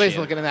looking at Nobody's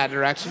you. looking in that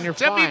direction, you're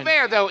To fine. be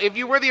fair, though, if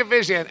you were the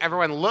officiant,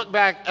 everyone look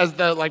back as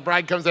the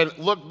bride comes in.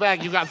 Look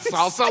back, you got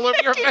salsa all over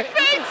your face.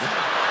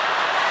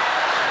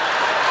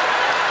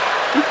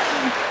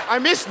 I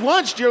missed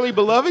lunch, dearly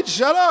beloved,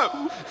 shut up.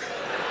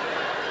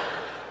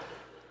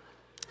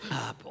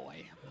 Oh,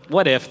 boy.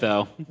 What if,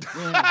 though?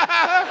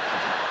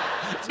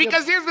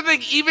 Because here's the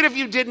thing, even if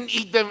you didn't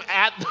eat them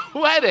at the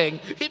wedding,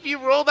 if you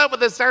rolled up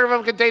with a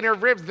styrofoam container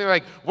of ribs, they're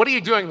like, what are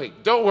you doing?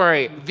 Like, don't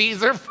worry,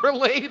 these are for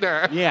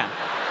later. Yeah.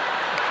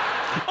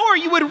 Or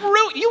you would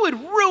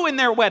ruin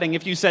their wedding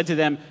if you said to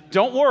them,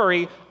 don't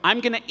worry, I'm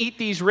going to eat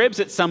these ribs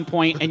at some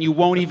point and you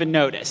won't even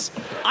notice.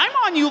 I'm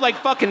on you like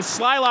fucking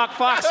Slylock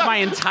Fox my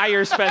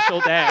entire special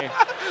day.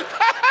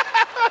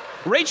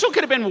 Rachel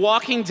could have been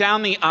walking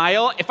down the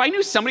aisle. If I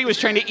knew somebody was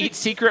trying to eat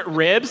secret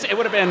ribs, it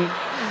would have been...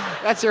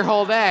 That's your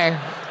whole day.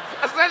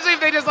 Especially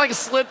if they just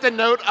slipped a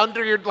note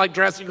under your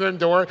dressing room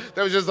door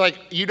that was just like,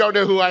 you don't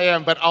know who I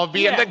am, but I'll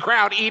be in the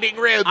crowd eating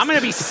ribs. I'm going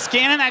to be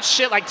scanning that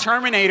shit like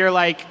Terminator,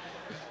 like...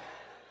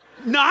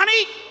 Nani?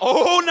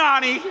 Oh,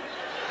 Nani.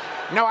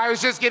 No, I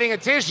was just getting a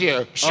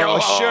tissue. Oh,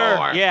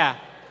 sure. Yeah.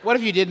 What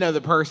if you did know the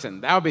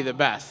person? That would be the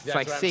best. It's That's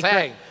like what I'm secret.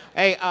 saying.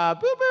 Hey, boop, boop,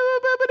 boop, boop,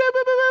 boop, boop,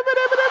 boop, boop,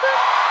 boop, boop, boop.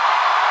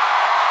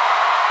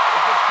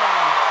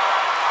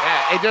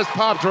 Yeah, it just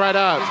popped right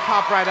up. Just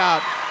pop right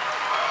up.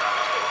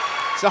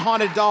 It's a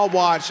haunted doll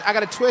watch. I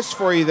got a twist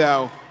for you,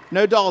 though.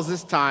 No dolls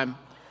this time.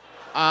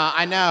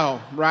 I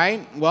know,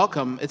 right?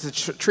 Welcome. It's a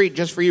treat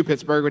just for you,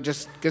 Pittsburgh.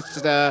 See,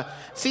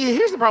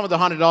 here's the problem with the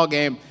haunted doll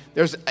game.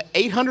 There's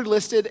 800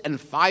 listed,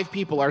 and 5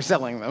 people are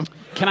selling them.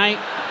 Can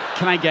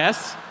I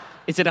guess?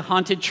 Is it a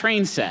haunted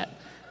train set?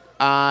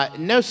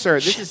 No, sir.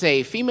 This is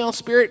a female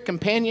spirit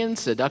companion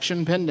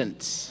seduction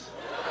pendant.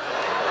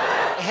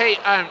 Hey,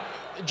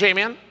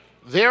 J-Man,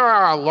 there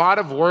are a lot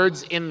of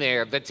words in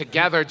there that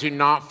together do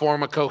not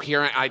form a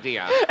coherent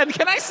idea. And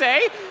can I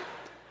say,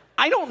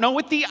 I don't know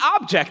what the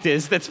object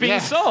is that's being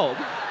Yes. sold.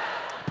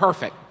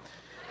 Perfect.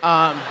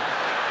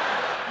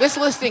 This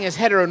listing is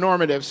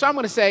heteronormative, so I'm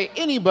going to say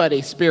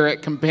anybody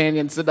spirit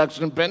companion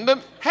seduction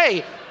pendant.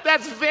 Hey,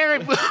 that's very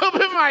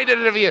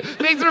open-minded of you.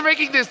 Thanks for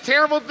making this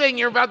terrible thing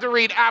you're about to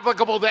read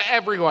applicable to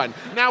everyone.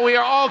 Now we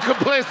are all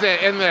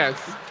complicit in this.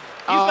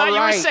 You thought you were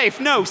right. safe.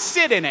 No,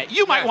 sit in it.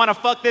 You might Yes. want to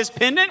fuck this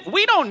pendant.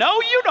 We don't know.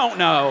 You don't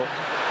know.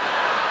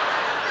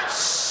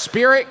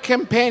 Spirit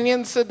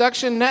companion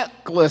seduction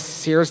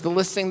necklace. Here's the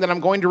listing that I'm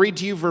going to read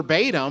to you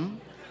verbatim.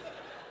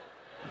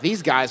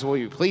 These guys will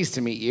be pleased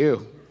to meet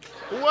you.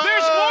 Whoa.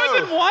 There's more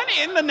than one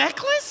in the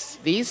necklace?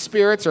 These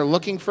spirits are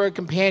looking for a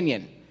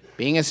companion.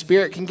 Being a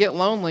spirit can get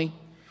lonely.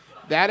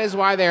 That is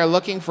why they are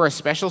looking for a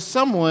special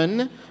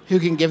someone who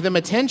can give them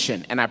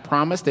attention, and I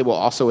promise they will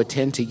also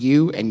attend to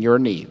you and your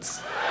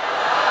needs.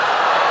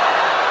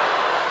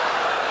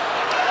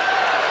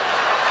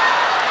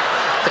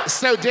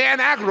 So Dan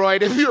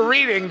Aykroyd, if you're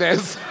reading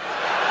this,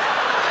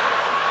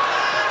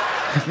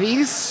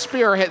 These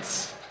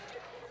spirits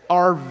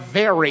are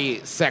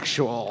very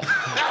sexual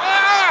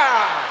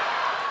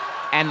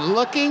and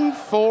looking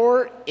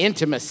for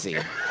intimacy.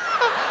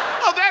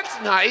 oh,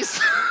 that's nice.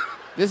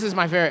 This is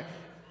my favorite.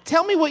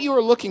 Tell me what you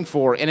are looking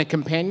for in a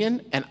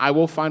companion, and I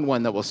will find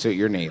one that will suit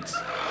your needs.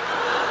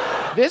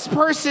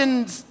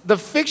 The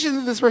fiction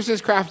that this person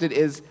has crafted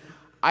is,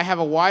 I have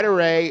a wide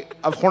array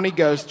of horny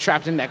ghosts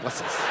trapped in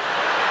necklaces.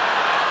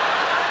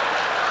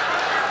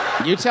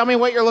 You tell me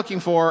what you're looking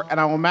for, and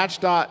I will match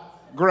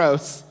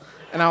gross,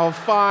 and I will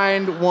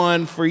find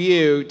one for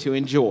you to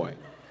enjoy.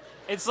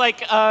 It's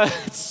like a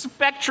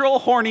spectral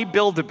horny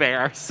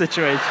Build-A-Bear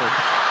situation.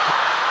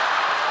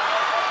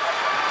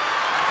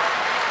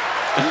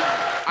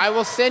 I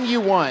will send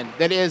you one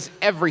that is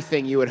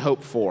everything you would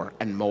hope for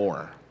and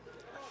more.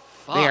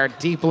 They are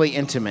deeply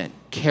intimate,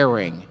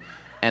 caring,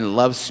 and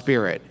love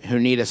spirit who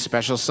need a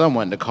special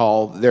someone to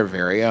call their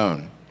very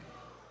own.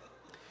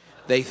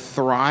 They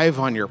thrive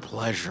on your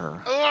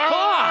pleasure Oh,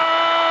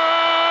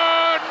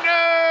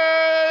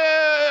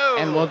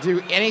 no! and will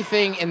do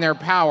anything in their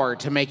power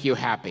to make you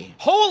happy.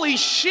 Holy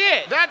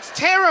shit! That's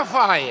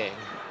terrifying.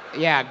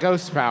 Yeah,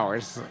 ghost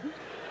powers.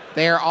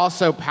 They are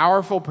also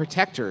powerful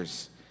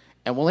protectors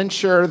and will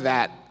ensure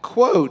that,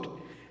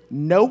 quote,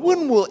 no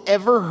one will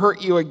ever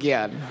hurt you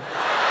again.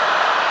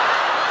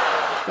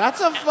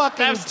 That's a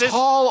fucking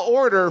tall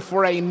order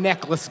for a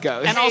necklace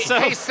ghost. And also-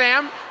 Hey,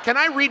 Sam, can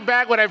I read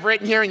back what I've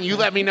written here and you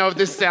let me know if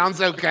this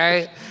sounds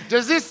okay?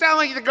 Does this sound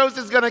like the ghost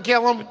is gonna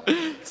kill him?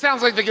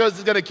 Sounds like the ghost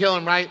is gonna kill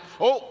him, right?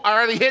 Oh, I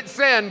already hit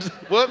send.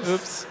 Whoops.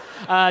 Oops.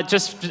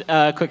 Just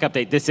a quick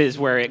update. This is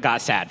where it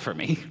got sad for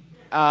me.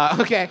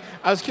 Okay,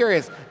 I was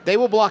curious. They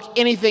will block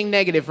anything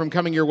negative from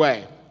coming your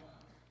way.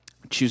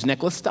 Choose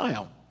necklace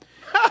style.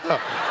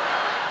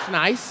 It's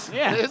nice.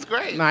 Yeah. It's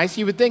great. Nice.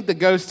 You would think the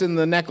ghost and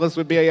the necklace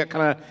would be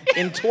kind of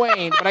in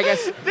twain, but I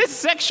guess This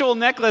sexual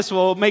necklace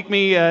will make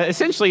me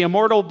essentially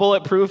immortal,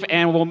 bulletproof,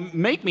 and will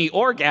make me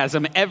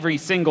orgasm every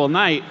single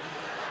night.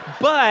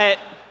 But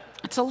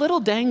it's a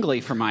little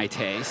dangly for my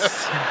taste.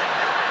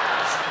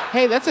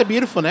 hey, that's a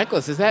beautiful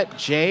necklace. Is that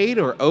Jade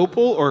or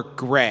Opal or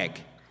Greg?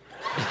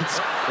 It's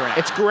Greg.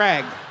 It's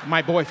Greg,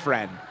 my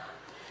boyfriend.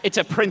 It's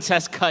a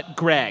princess cut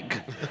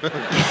Greg.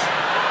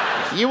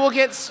 You will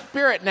get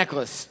spirit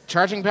necklace,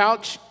 charging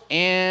pouch,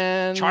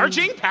 and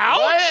Charging pouch?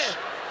 What?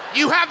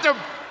 You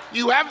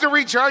have to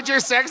recharge your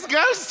sex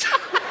ghost?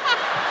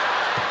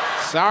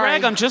 Sorry.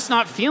 Greg, I'm just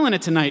not feeling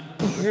it tonight.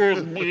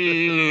 Put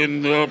me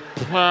in the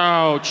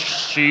pouch,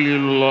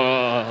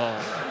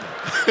 Sheila.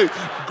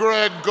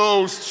 Greg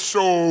Ghost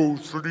so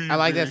sleepy. I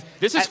like this.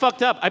 This is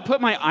fucked up. I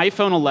put my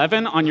iPhone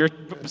 11 on your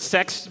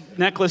sex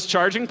necklace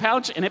charging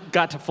pouch, and it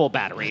got to full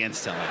battery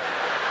instantly.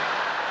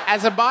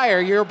 As a buyer,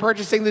 you're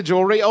purchasing the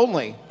jewelry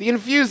only. The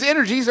infused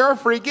energies are a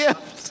free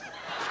gift.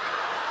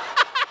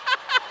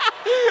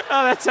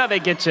 Oh, that's how they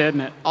get you,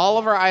 isn't it? All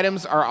of our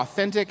items are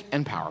authentic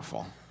and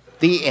powerful.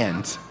 The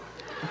end.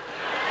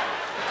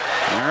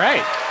 All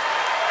right.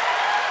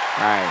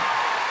 All right.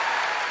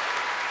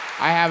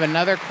 I have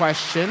another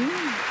question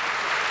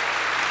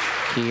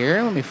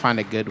here. Let me find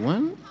a good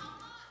one.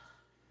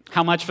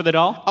 How much for the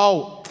doll?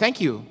 Oh,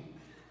 thank you.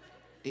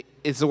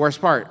 It's the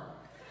worst part.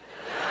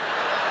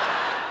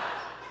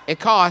 It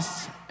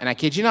costs, and I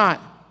kid you not,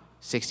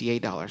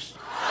 $68.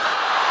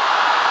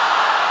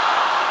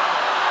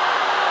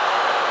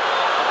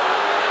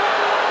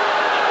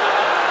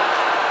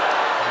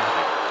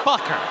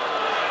 Fuck her.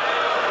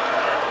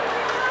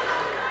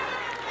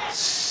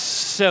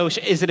 So,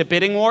 is it a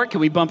bidding war? Can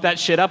we bump that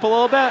shit up a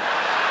little bit?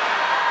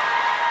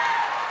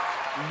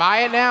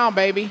 Buy it now,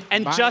 baby.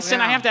 And Buy it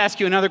Justin, I now. have to ask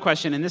you another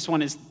question, and this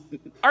one is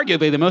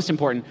arguably the most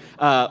important.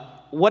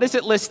 What does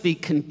it list the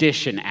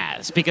condition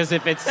as? Because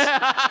if it's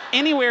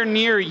anywhere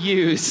near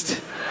used,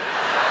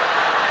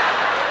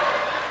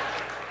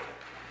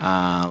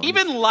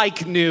 Even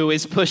like new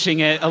is pushing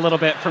it a little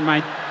bit for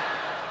my...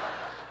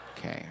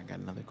 Okay, I got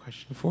another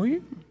question for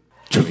you.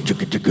 2 in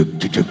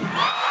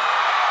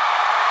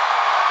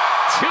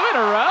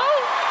a row?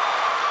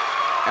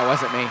 That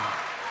wasn't me.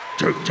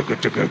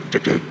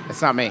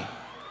 That's not me.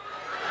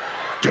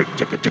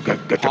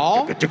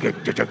 Paul? I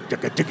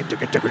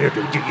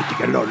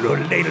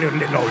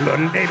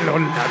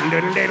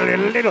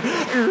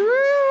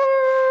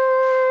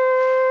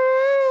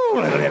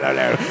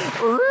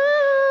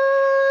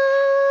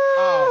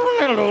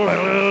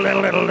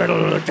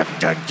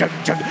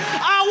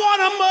want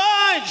to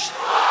munch.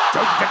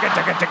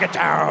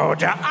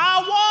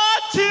 I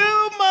want too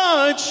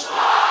much.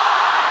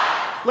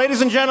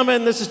 Ladies and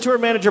gentlemen, this is tour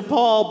manager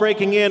Paul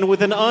breaking in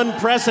with an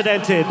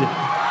unprecedented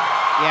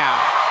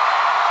Yeah.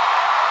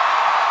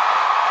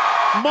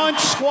 Munch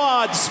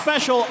Squad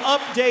special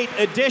update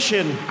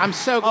edition. I'm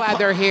so glad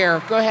they're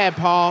here. Go ahead,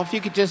 Paul. If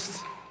you could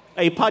just...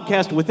 A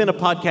podcast within a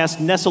podcast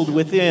nestled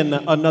within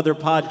another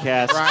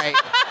podcast. Right.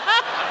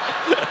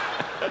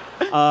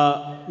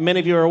 Many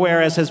of you are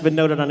aware, as has been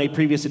noted on a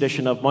previous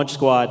edition of Munch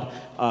Squad,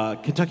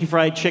 Kentucky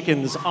Fried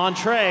Chicken's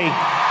entree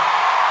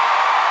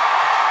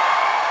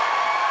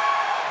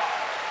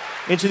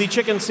into the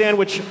chicken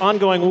sandwich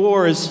ongoing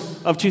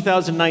wars of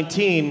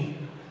 2019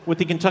 with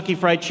the Kentucky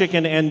Fried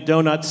Chicken and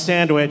Doughnut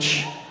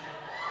Sandwich.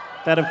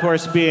 That, of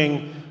course,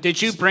 being...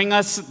 Did you bring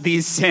us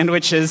these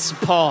sandwiches,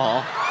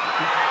 Paul?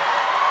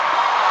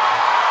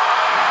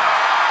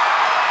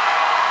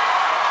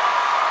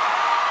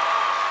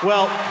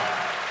 Well,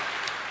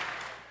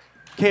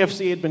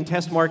 KFC had been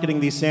test marketing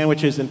these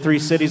sandwiches in 3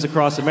 cities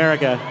across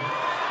America: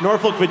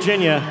 Norfolk,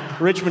 Virginia,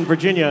 Richmond,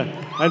 Virginia,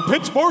 and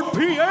Pittsburgh,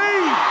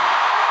 PA.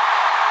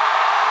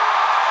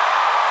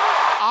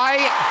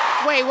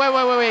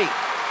 Wait.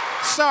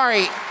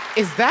 Sorry,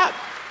 is that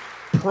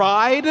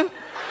pride?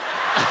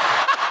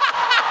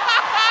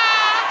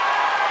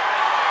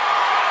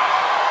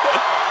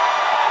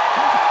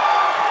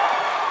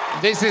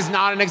 This is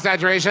not an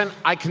exaggeration.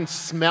 I can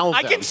smell them.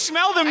 I can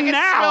smell them I can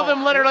now. smell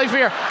them literally from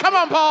here. Come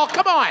on, Paul,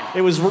 come on.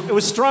 It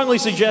was strongly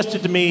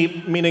suggested to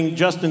me, meaning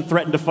Justin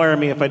threatened to fire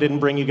me if I didn't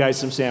bring you guys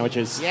some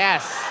sandwiches.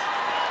 Yes.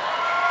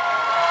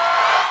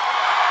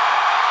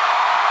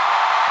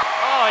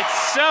 Oh,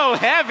 it's so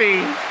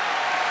heavy.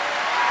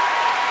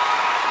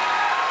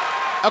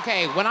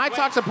 Okay, when I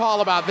talked to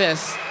Paul about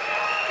this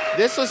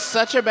was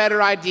such a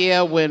better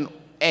idea when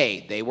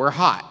A, they were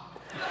hot.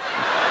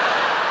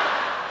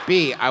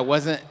 B, I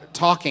wasn't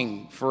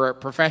talking for it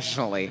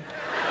professionally.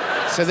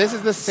 So this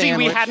is the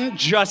sandwich. See, we hadn't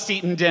just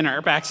eaten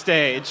dinner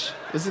backstage.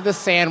 This is the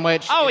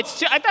sandwich. Oh, it's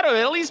two. I thought it would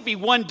at least be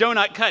 1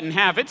 donut cut in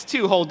half. It's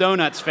 2 whole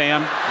donuts,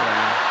 fam.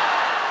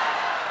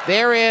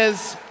 There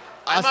is...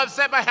 I'm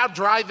upset by how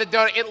dry the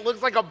donut. It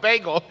looks like a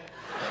bagel.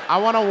 I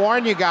want to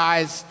warn you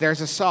guys,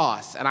 there's a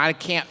sauce, and I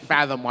can't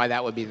fathom why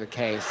that would be the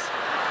case.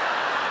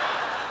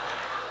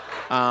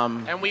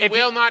 And we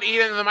will not eat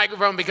into the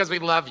microphone because we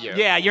love you.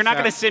 Yeah, you're not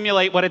So- going to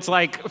simulate what it's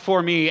like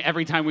for me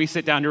every time we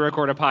sit down to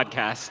record a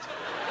podcast.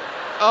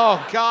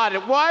 Oh,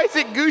 God, why is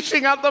it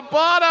gooshing out the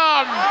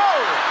bottom?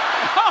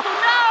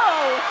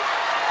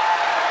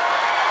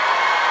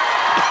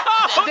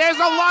 There's a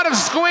lot of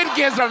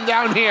squidgism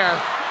down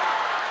here.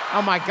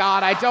 Oh, my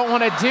God, I don't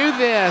want to do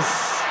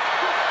this.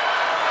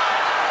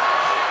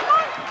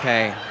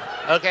 Okay.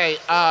 Okay,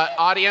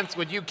 audience,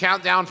 would you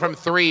count down from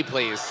 3,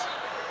 please?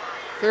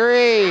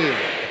 3.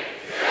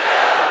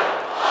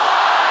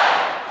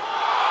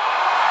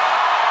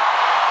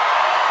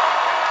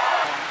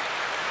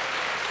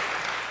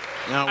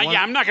 Yeah,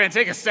 I'm not going to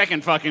take a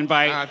second fucking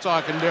bite. That's all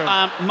I can do.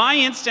 My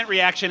instant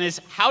reaction is,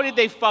 how did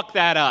they fuck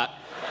that up?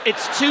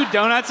 It's 2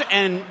 donuts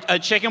and a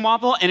chicken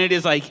waffle, and it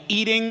is like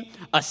eating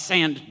a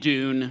sand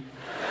dune.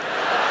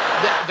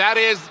 That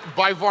is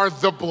by far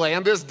the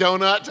blandest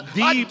donut. A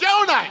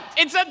donut!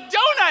 It's a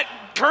donut,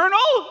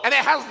 Colonel! And it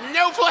has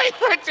no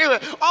flavor to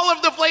it. All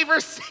of the flavor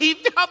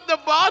seeped out the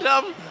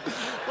bottom.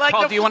 Like,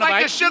 Paul, do you wanna like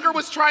bite? the sugar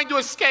was trying to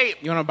escape.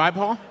 You want to buy,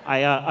 Paul?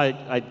 I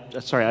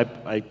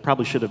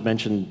probably should have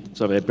mentioned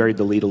something. I buried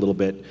the lead a little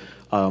bit.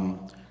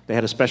 They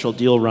had a special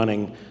deal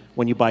running.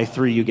 When you buy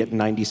 3, you get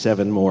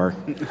 97 more.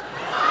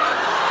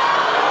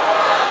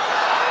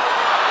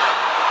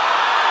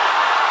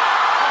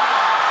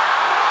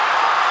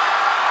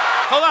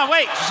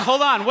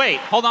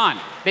 Hold on.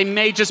 They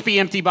may just be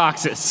empty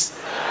boxes.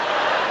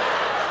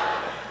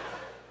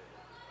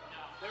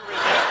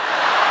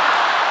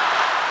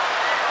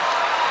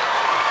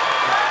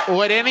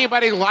 Would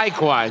anybody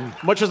like one?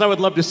 Much as I would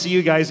love to see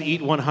you guys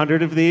eat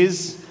 100 of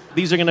these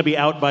are going to be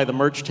out by the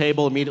merch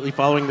table immediately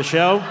following the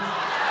show.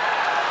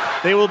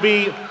 They will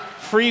be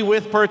free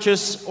with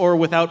purchase or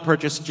without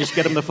purchase. Just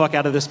get them the fuck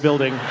out of this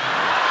building.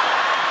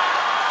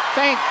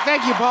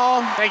 Thank you,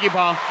 Paul. Thank you,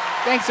 Paul.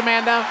 Thanks,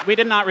 Amanda. We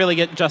did not really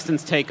get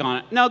Justin's take on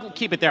it. No,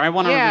 keep it there. I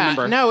want to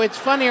remember. No, it's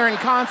funnier in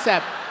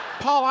concept.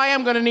 Paul, I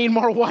am going to need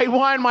more white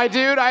wine, my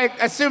dude. I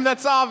assume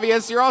that's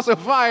obvious. You're also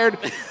fired.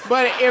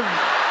 But if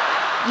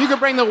you could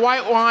bring the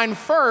white wine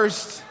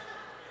first,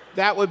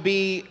 that would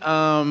be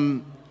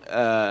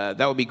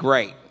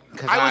great.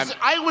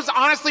 I was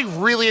honestly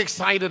really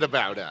excited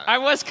about it. I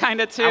was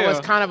kind of too. I was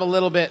kind of a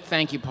little bit,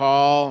 thank you,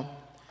 Paul.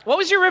 What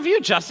was your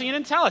review, Justin? You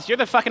didn't tell us. You're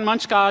the fucking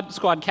Munch God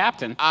Squad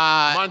captain.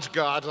 Munch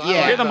God.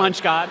 yeah. You're the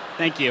Munch God.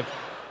 Thank you.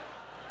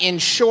 In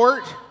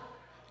short,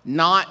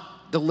 not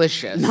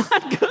delicious.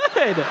 Not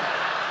good.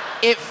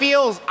 It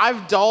feels,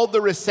 I've dulled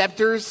the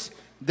receptors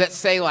that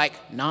say like,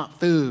 not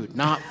food,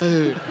 not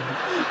food.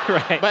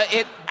 Right. But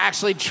it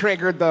actually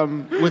triggered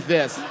them with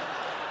this.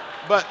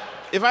 But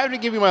if I have to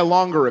give you my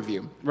longer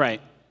review. Right.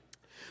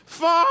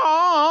 Farm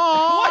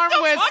What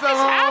the wisdom. fuck is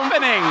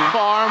happening?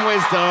 Farm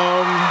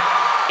wisdom.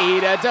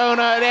 Eat a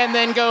donut and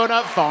then go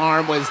to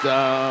farm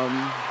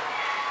wisdom.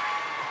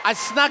 I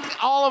snuck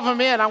all of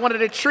them in. I wanted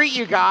to treat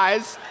you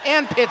guys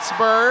and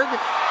Pittsburgh.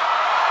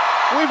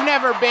 We've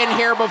never been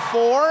here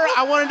before.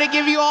 I wanted to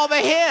give you all the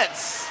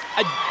hits.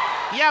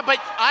 Yeah, but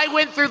I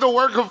went through the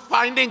work of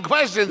finding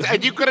questions,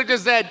 and you could have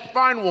just said,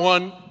 find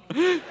one.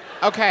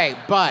 Okay,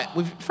 but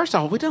first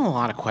of all, we've done a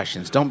lot of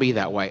questions. Don't be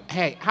that way.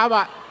 Hey, how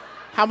about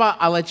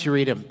I let you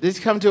read them? These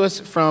come to us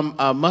from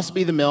Must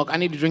Be the Milk. I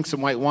need to drink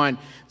some white wine.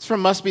 It's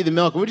from Must Be the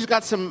Milk. We just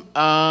got some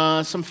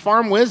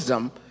farm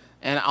wisdom,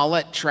 and I'll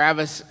let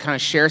Travis kind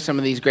of share some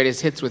of these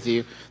greatest hits with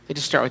you. They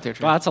just start right there, Wow,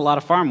 Travis. that's a lot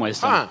of farm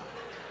wisdom. Huh.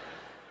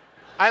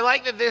 I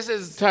like that this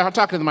is... I'm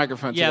talking to the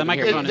microphone. Yeah, so the they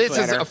can hear microphone you. This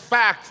is better. a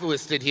fact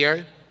listed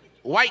here.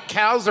 White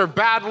cows are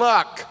bad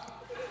luck.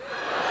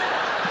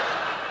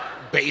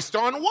 Based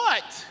on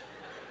what?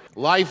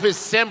 Life is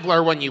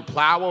simpler when you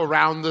plow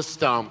around the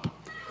stump.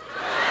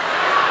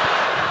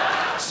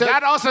 So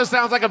That also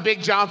sounds like a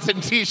Big Johnson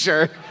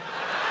t-shirt.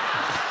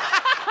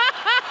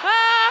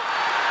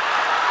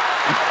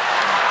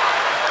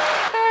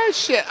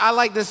 shit, I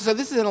like this. So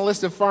this is in a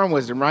list of farm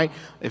wisdom, right?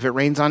 If it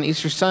rains on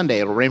Easter Sunday,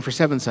 it'll rain for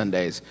 7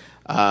 Sundays.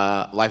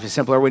 Life is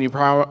simpler when you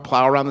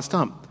plow around the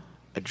stump.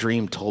 A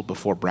dream told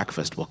before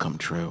breakfast will come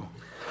true.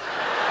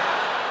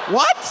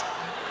 What?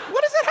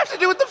 What does that have to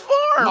do with the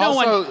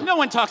farm? No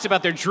one talks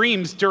about their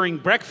dreams during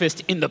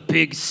breakfast in the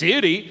big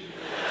city.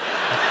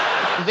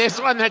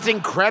 This one that's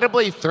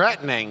incredibly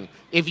threatening.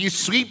 If you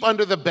sweep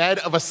under the bed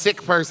of a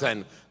sick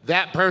person,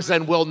 that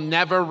person will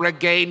never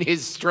regain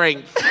his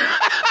strength.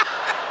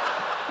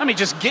 Let me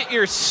just get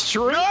your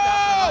strength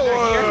out from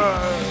under here.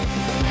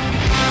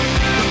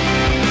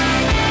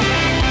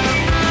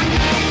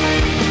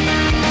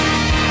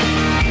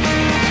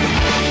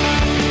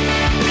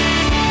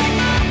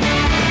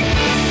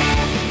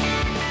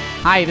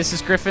 Hi, this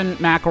is Griffin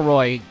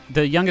McElroy,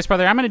 the youngest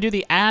brother. I'm going to do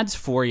the ads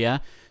for you.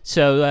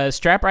 So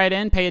strap right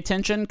in, pay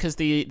attention, because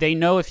they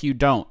know if you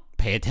don't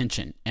pay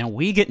attention, and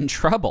we get in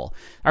trouble.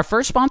 Our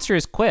first sponsor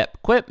is Quip.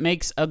 Quip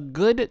makes a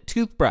good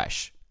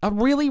toothbrush, a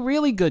really,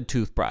 really good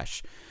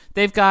toothbrush.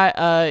 They've got,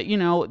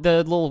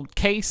 the little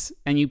case,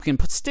 and you can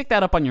stick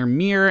that up on your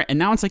mirror, and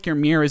now it's like your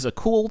mirror is a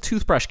cool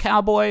toothbrush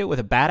cowboy with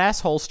a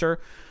badass holster.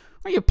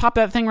 Or you pop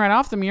that thing right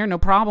off the mirror, no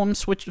problem,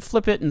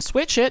 flip it and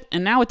switch it,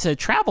 and now it's a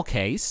travel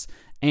case.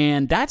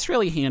 And that's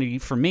really handy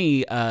for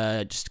me,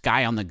 just a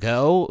guy on the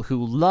go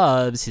who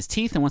loves his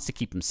teeth and wants to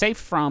keep them safe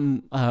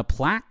from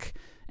plaque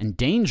and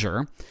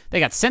danger. They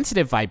got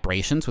sensitive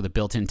vibrations with a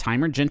built-in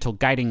timer, gentle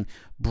guiding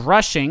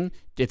brushing.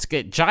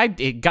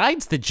 It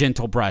guides the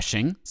gentle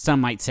brushing, some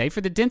might say.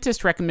 For the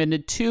dentist,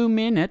 recommended 2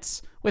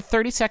 minutes with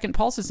 30-second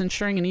pulses,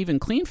 ensuring an even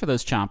clean for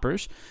those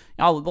chompers.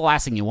 The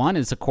last thing you want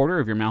is a quarter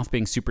of your mouth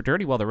being super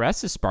dirty while the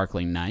rest is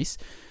sparkling nice.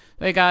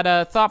 They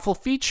got thoughtful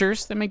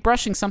features that make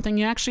brushing something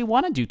you actually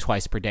want to do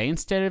twice per day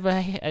instead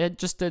of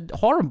just a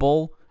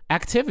horrible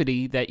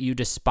activity that you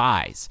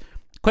despise.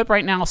 Quip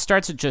right now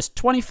starts at just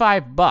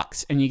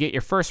 $25, and you get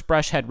your first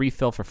brush head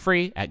refill for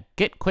free at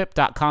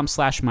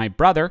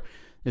getquip.com/mybrother.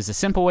 This is a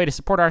simple way to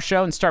support our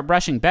show and start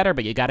brushing better,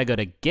 but you got to go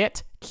to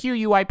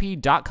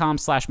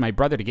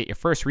getquip.com/mybrother to get your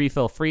first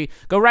refill free.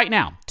 Go right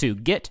now to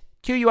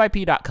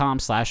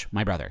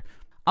getquip.com/mybrother.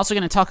 Also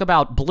going to talk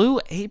about Blue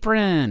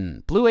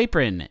Apron. Blue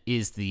Apron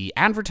is the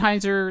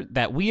advertiser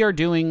that we are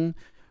doing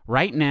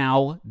right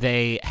now.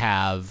 They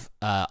have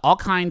all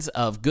kinds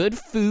of good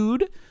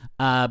food,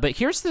 but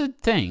here's the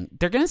thing.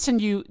 They're going to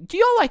send you, do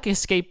y'all like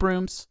escape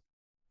rooms?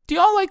 Do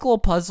y'all like little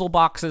puzzle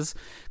boxes?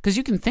 Because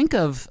you can think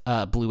of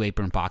Blue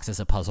Apron box as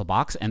a puzzle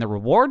box, and the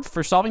reward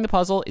for solving the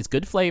puzzle is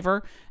good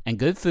flavor and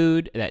good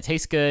food that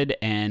tastes good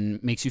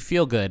and makes you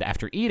feel good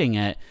after eating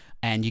it.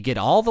 And you get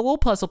all the little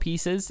puzzle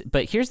pieces,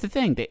 but here's the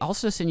thing. They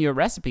also send you a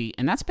recipe,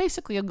 and that's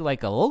basically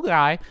like a little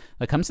guy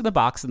that comes to the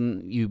box,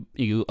 and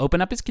you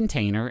open up his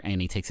container, and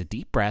he takes a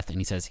deep breath, and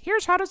he says,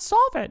 here's how to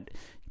solve it.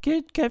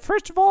 Get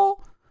first of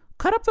all,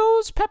 cut up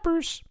those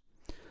peppers.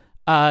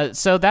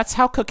 So that's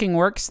how cooking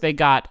works. They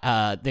got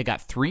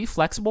 3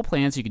 flexible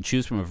plans. You can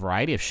choose from a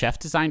variety of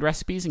chef-designed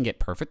recipes and get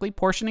perfectly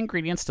portioned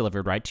ingredients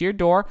delivered right to your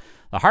door.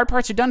 The hard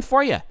parts are done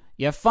for you.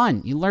 You have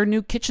fun. You learn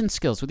new kitchen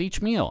skills with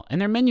each meal. And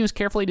their menu is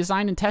carefully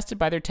designed and tested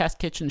by their test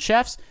kitchen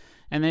chefs.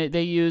 And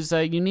they use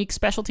unique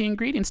specialty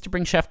ingredients to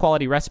bring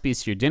chef-quality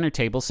recipes to your dinner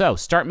table. So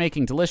start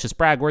making delicious,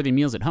 brag-worthy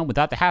meals at home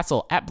without the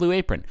hassle at Blue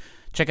Apron.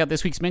 Check out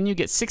this week's menu.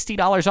 Get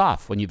 $60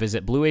 off when you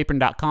visit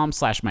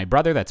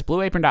blueapron.com/mybrother. That's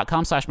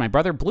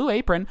blueapron.com/mybrother. Blue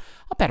Apron,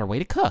 a better way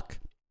to cook.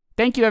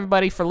 thank you,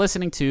 everybody, for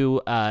listening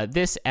to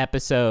this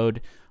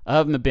episode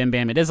of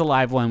MBMBaM. It is a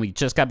live one. We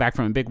just got back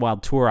from a big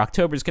wild tour.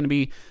 October is going to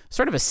be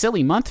sort of a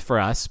silly month for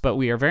us, but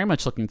we are very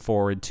much looking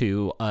forward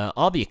to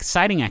all the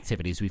exciting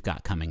activities we've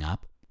got coming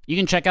up. You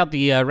can check out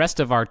the rest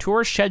of our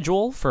tour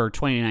schedule for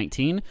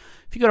 2019.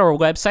 If you go to our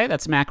website,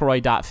 that's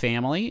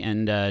McElroy.family,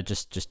 and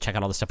just check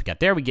out all the stuff we got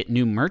there. We get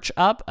new merch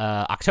up.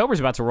 October's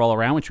about to roll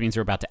around, which means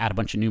we're about to add a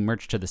bunch of new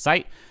merch to the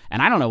site,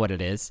 and I don't know what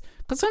it is,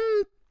 because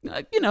I'm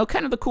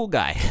kind of the cool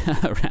guy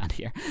around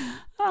here.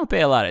 I don't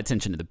pay a lot of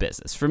attention to the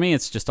business. For me,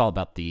 it's just all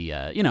about the,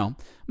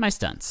 my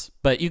stunts.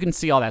 But you can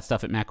see all that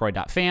stuff at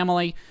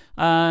McElroy.family.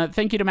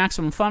 Thank you to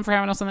Maximum Fun for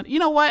having us on that. You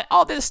know what?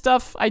 All this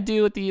stuff we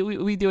do at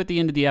the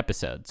end of the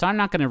episode. So I'm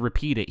not going to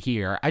repeat it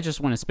here. I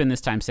just want to spend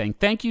this time saying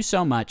thank you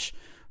so much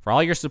for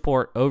all your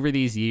support over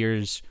these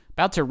years.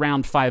 About to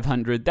round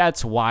 500.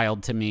 That's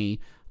wild to me.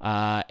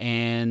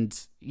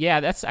 And yeah,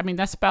 that's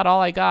about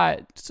all I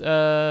got.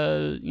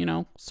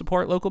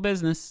 Support local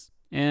business,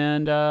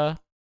 and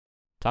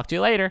talk to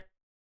you later.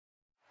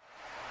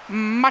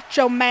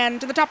 Macho Man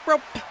to the top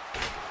rope.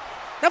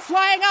 The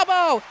flying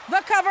elbow.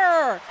 The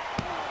cover.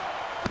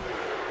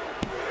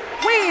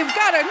 We've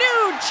got a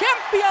new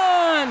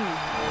champion.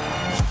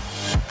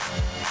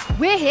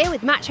 We're here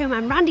with Macho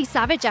Man Randy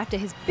Savage after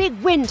his big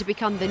win to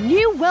become the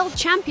new world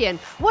champion.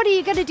 What are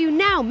you going to do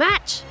now,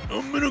 Match?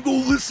 I'm gonna go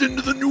listen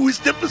to the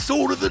newest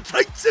episode of the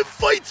Tights and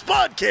Fights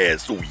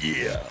podcast, oh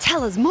yeah.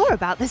 Tell us more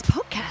about this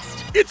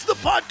podcast. It's the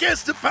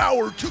podcast of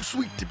power, too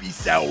sweet to be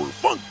sour,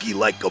 funky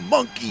like a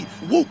monkey,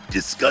 woke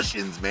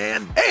discussions,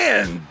 man,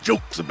 and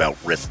jokes about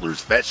wrestlers'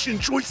 fashion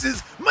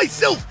choices,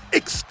 myself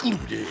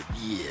excluded,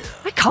 yeah.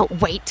 I can't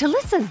wait to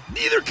listen.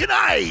 Neither can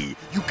I.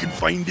 You can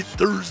find it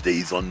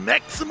Thursdays on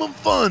Maximum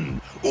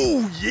Fun.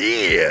 Oh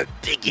yeah,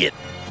 dig it.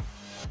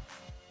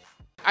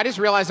 I just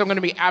realized I'm going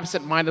to be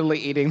absent-mindedly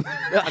eating.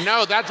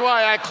 No, that's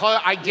why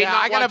I did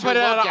not I gotta want to put it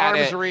look out of at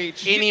arm's it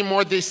reach.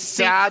 anymore. This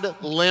sad,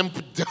 limp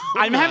donut.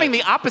 I'm having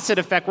the opposite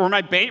effect where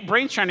my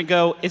brain's trying to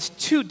go, it's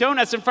 2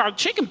 donuts and fried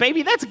chicken,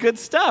 baby, that's good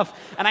stuff.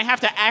 And I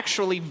have to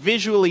actually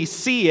visually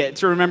see it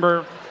to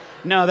remember,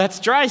 no, that's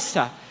dry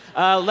stuff.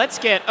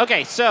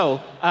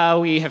 So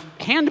we have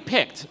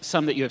handpicked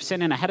some that you have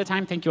sent in ahead of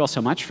time. Thank you all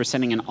so much for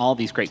sending in all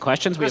these great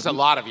questions. There's a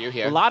lot of you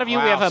here. A lot of you.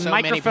 Wow, we have a so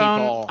many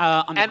microphone.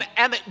 people.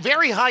 And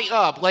very high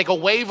up, like a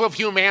wave of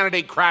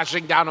humanity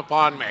crashing down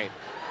upon me.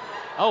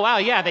 Oh, wow,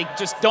 yeah, they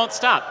just don't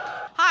stop.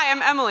 Hi,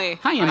 I'm Emily.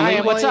 Hi, Emily.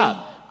 What's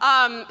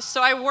up?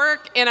 So I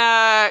work in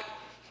a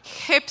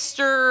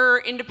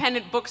hipster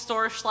independent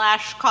bookstore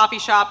 / coffee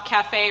shop,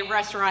 cafe,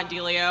 restaurant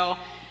dealio.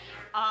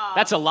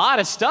 That's a lot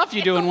of stuff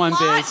you do in one biz.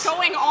 There's a lot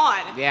going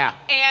on. Yeah.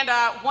 And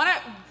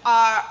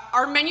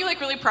our menu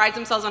really prides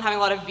themselves on having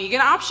a lot of vegan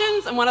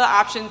options, and one of the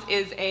options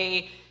is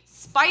a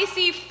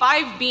spicy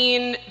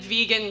 5-bean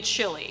vegan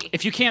chili.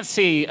 If you can't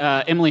see,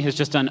 Emily has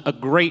just done a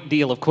great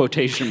deal of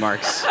quotation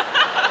marks.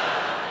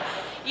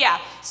 Yeah.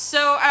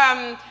 So,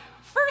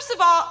 first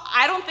of all,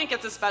 I don't think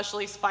it's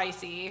especially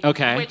spicy.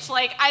 Okay. Which,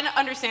 I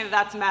understand that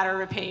that's a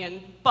matter of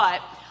opinion,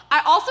 but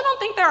I also don't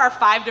think there are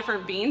 5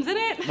 different beans in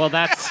it. Well,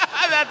 that's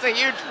That's a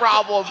huge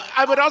problem.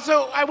 I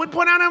would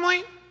point out,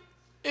 Emily,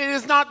 it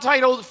is not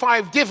titled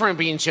 5 different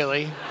bean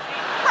chili.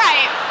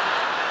 Right.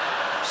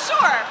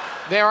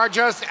 Sure. There are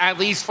just at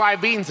least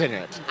 5 beans in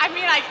it. I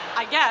mean,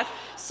 I guess.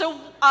 So,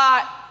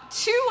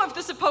 2 of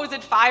the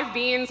supposed 5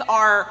 beans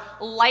are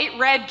light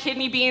red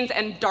kidney beans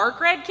and dark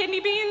red kidney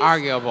beans.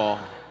 Arguable.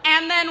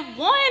 And then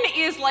 1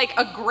 is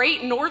a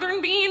great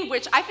northern bean,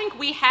 which I think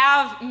we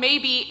have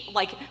maybe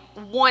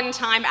 1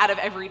 time out of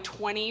every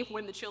 20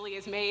 when the chili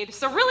is made.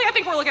 So really, I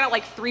think we're looking at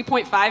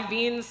 3.5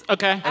 beans.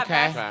 Okay. at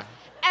best.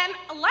 And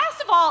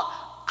last of all,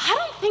 I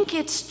don't think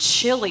it's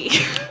chili.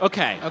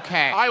 okay.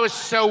 I was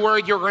so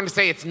worried you were going to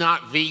say it's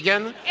not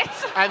vegan,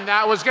 and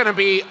that was going to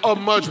be a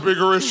much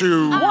bigger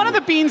issue. One of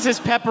the beans is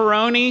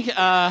pepperoni.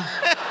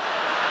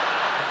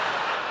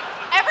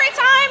 Every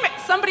time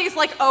somebody's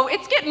like, "Oh,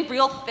 it's getting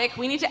real thick.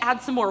 We need to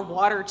add some more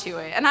water to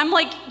it," and I'm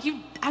like,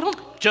 I don't."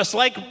 Just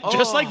like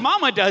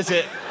Mama does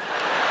it.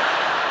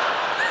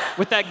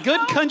 With that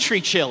good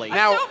country chili.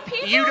 Now,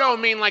 you don't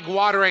mean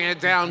watering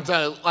it down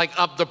to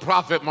up the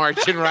profit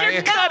margin, right?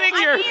 You're cutting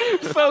your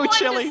faux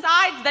chili. Someone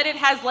decides that it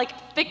has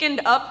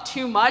thickened up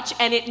too much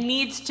and it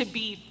needs to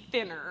be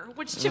thinner,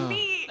 which to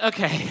me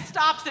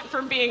stops it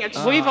from being a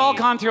chili. We've all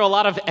gone through a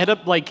lot of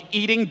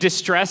eating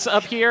distress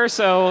up here,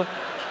 so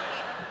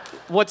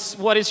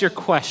what is your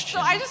question?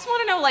 So I just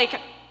want to know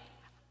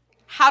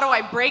how do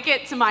I break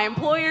it to my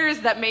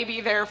employers that maybe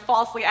they're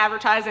falsely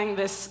advertising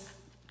this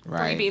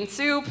 3-bean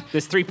soup.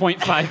 This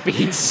 3.5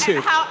 bean soup.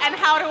 And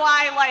how do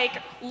I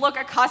look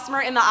a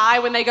customer in the eye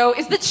when they go,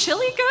 "Is the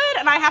chili good?"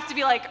 And I have to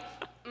be like,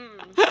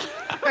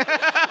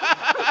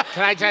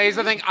 Can I tell you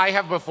something? I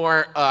have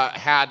before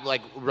had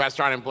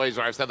restaurant employees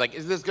where I've said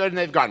 "Is this good?" and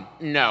they've gone,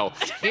 "No."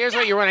 Here's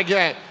what you want to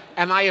get,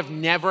 and I have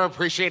never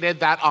appreciated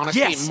that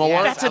honesty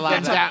more. That's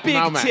a big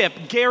moment.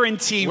 tip,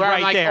 guarantee where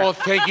right I'm there. Oh,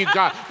 thank you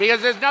God,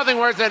 because there's nothing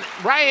worse than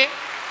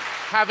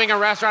having a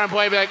restaurant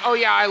employee be like, "Oh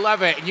yeah, I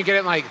love it," and you get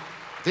it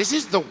This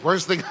is the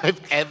worst thing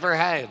I've ever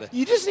had.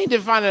 You just need to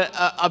find an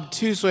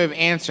obtuse way of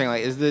answering.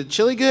 Like, is the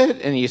chili good?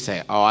 And you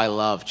say, oh, I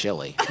love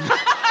chili.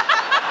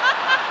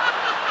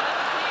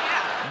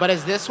 But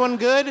is this one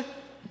good?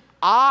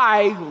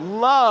 I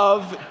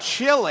love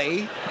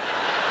chili.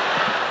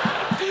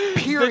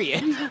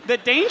 Period. The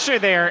danger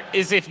there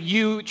is if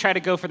you try to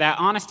go for that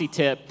honesty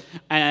tip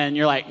and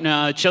you're like,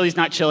 no, chili's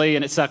not chili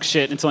and it sucks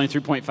shit and it's only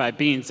 3.5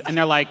 beans. And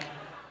they're like,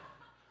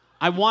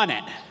 I want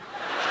it.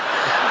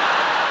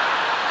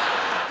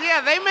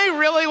 Yeah, they may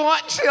really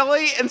want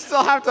chili and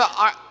still have to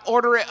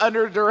order it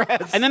under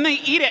duress. And then they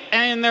eat it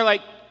and they're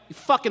like, you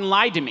fucking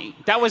lied to me.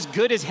 That was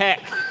good as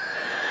heck.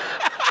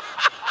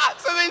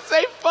 So they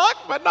say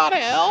fuck, but not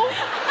hell?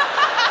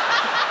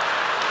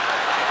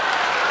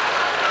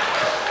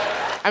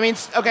 I mean,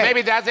 okay.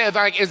 Maybe that's it.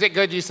 Like, is it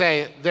good? You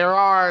say, there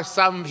are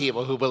some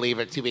people who believe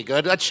it to be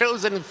good. A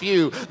chosen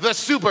few, the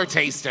super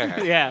taster.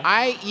 Yeah.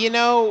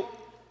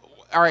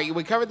 All right,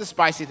 we covered the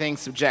spicy thing,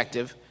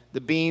 subjective.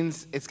 The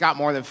beans, it's got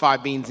more than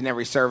 5 beans in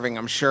every serving.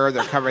 I'm sure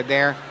they're covered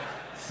there.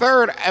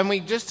 Third, and we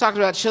just talked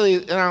about chili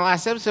in our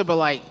last episode, but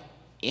like,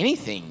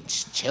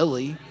 anything's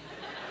chili.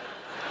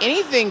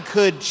 Anything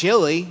could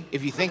chili,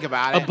 if you think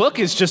about it. A book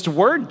is just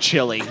word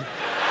chili.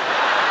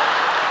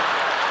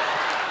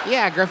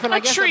 Yeah, Griffin, I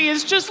guess. A tree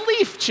is just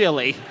leaf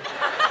chili.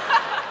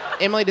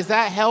 Emily, does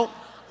that help?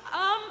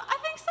 I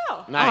think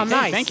so. Nice. Oh,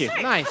 nice. Thank you.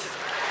 Nice.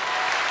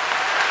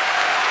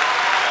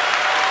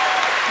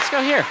 Let's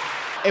go here.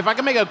 If I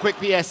can make a quick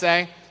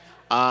PSA,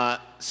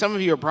 some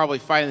of you are probably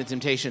fighting the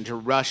temptation to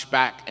rush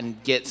back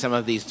and get some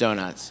of these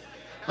donuts.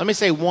 Let me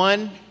say,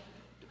 one,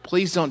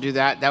 please don't do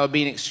that. That would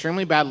be an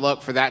extremely bad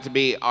look for that to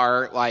be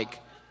our,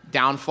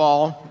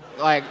 downfall.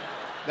 The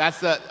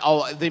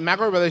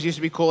McElroy brothers used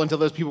to be cool until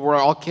those people were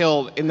all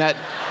killed in that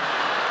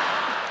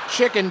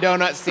chicken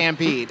donut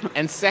stampede.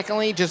 And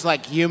secondly, just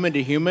like human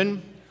to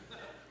human,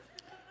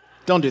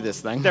 don't do this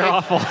thing. They're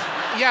awful.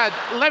 Yeah,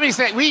 let me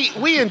say,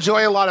 we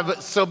enjoy a lot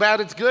of so bad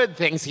it's good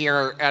things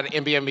here at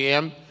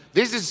MBMBaM.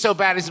 This is so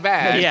bad it's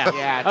bad.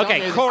 Yeah.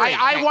 Okay, Corey.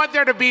 I want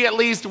there to be at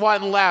least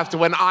one left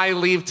when I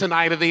leave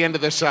tonight at the end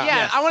of the show. Yeah,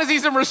 Yes. I want to see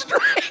some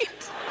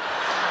restraint.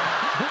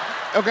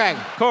 Okay.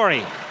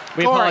 Corey,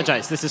 we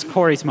apologize. This is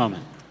Corey's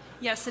moment.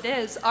 Yes, it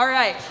is. All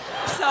right.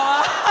 So,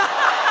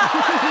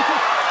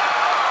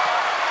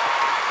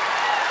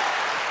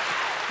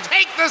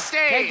 Take the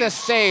stage. Take the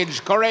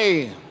stage,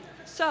 Corey.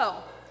 So,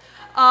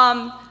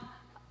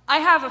 I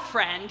have a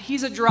friend,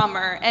 he's a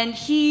drummer, and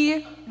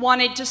he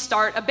wanted to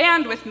start a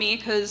band with me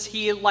because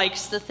he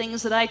likes the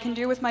things that I can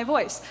do with my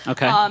voice.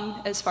 Okay.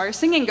 As far as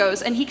singing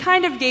goes. And he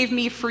kind of gave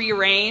me free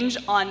range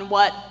on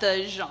what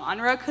the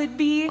genre could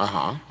be.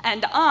 Uh-huh.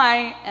 And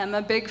I am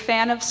a big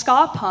fan of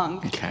ska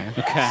punk. Okay.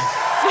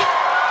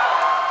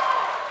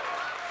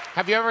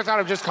 Have you ever thought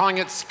of just calling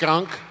it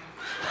skunk?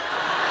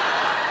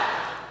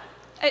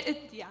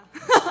 Yeah.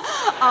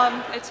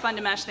 It's fun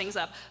to mash things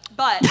up.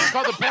 But It's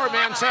called the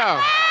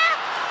portmanteau.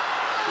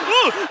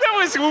 Ooh, that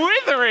was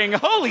withering.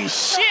 Holy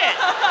shit.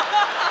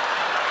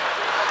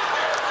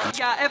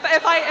 yeah,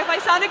 if I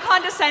sounded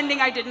condescending,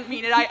 I didn't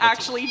mean it. I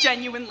actually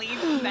genuinely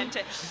meant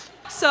it.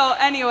 So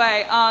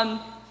anyway,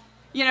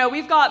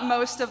 we've got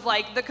most of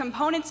the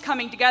components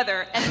coming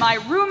together, and my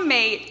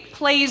roommate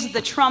plays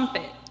the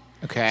trumpet.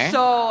 Okay.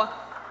 So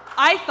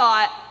I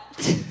thought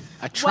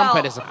A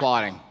trumpet is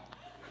applauding.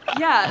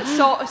 Yeah,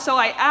 so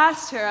I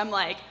asked her, I'm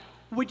like,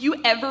 would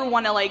you ever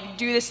want to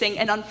do this thing?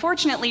 And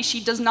unfortunately,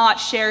 she does not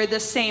share the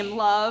same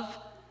love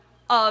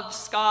of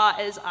ska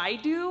as I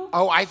do.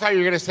 Oh, I thought you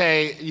were going to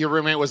say your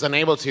roommate was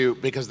unable to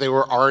because they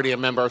were already a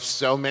member of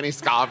so many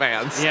ska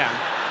bands. Yeah.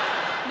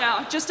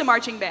 No, just a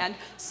marching band.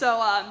 So,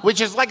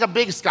 Which is like a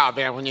big ska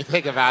band when you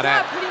think about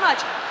yeah, it. pretty much.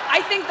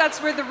 I think that's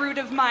where the root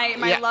of my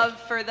Yeah. love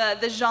for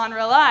the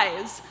genre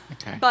lies.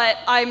 Okay. But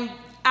I'm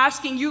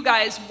asking you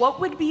guys, what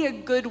would be a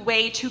good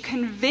way to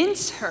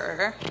convince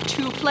her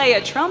to play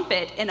a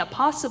trumpet in a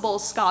possible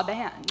ska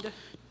band?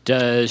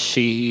 Does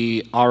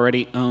she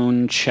already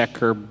own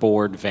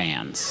checkerboard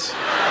Vans?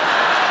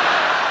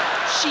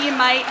 She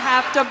might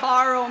have to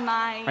borrow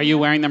mine. Are you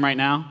wearing them right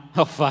now?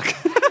 Oh, fuck.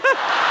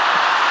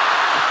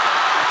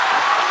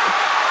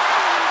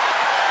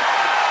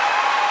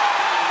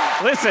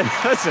 Listen.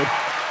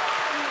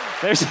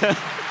 There's a...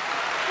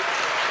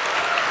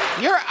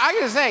 I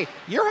gotta say,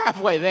 you're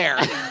halfway there.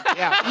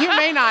 Yeah. You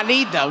may not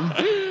need them.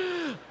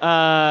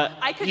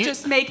 I could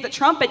just make the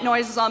trumpet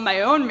noises on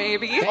my own,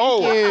 maybe.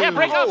 Oh, you. Yeah,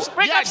 break up.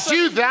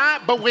 do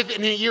that, but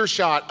within an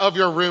earshot of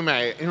your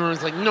roommate. And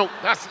everyone's like, no,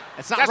 that's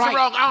not right. the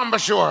wrong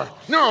embouchure.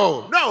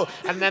 No.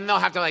 And then they'll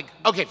have to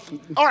okay,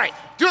 all right,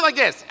 do it like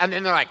this. And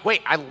then they're like,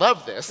 wait, I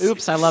love this.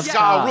 Oops, I love ska.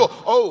 ska. Rule.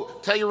 Oh,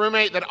 tell your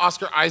roommate that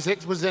Oscar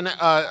Isaac was in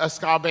a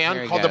ska band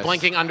There he called the goes.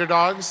 Blinking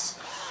Underdogs.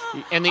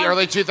 In the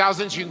early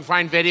 2000s, you can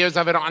find videos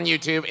of it on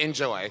YouTube.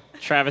 Enjoy.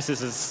 Travis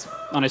is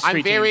on his street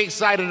I'm very team.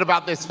 excited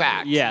about this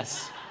fact.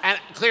 Yes. And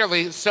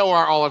clearly, so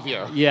are all of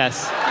you.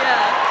 Yes.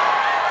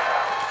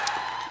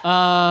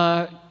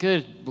 Yeah.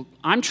 Good.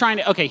 I'm trying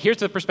to... Okay, here's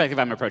the perspective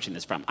I'm approaching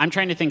this from. I'm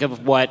trying to think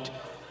of what...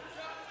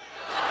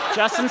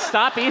 Justin,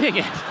 stop eating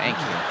it. Thank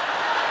you.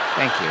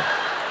 Thank you.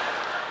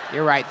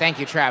 You're right. Thank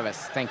you, Travis.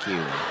 Thank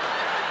you.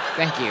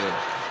 Thank you.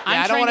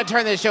 Yeah, I don't want to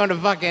turn this show into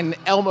fucking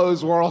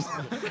Elmo's world.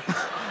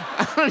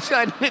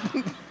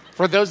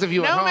 For those of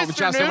you at No, home, Mr.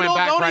 Justin Noodle, went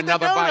back don't for eat the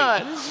another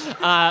donut.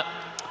 bite.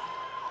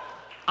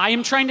 I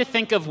am trying to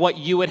think of what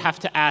you would have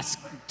to ask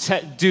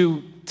to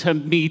do to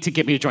me to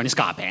get me to join a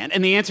ska band.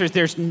 And the answer is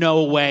there's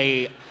no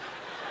way.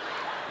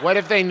 What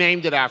if they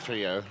named it after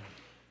you?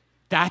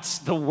 That's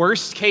the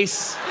worst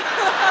case.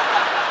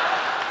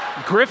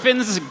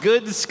 Griffin's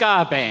Good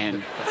Ska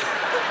Band.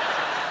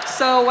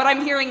 So what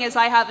I'm hearing is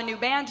I have a new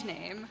band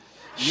name.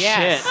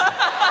 Yes. Shit.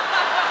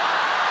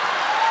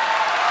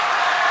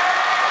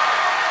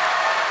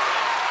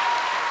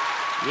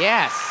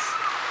 Yes.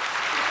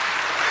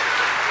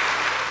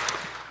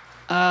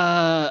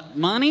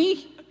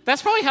 Money?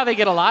 That's probably how they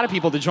get a lot of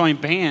people to join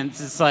bands.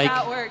 It's like,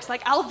 That works.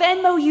 Like, I'll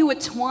Venmo you a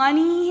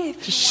 20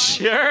 if you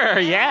sure,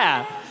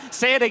 yeah.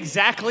 Say it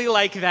exactly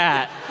like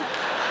that.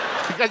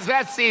 Because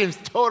that seems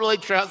totally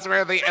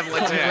trustworthy and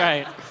legit.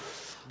 Right.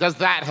 Does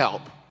that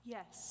help?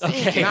 Yes.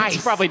 Okay, Nice.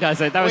 it probably does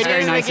it. That was We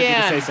very did it nice of you to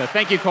again. say so.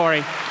 Thank you,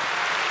 Corey.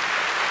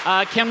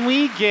 Can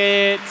we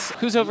get,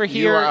 who's over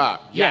here? are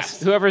up. Yes.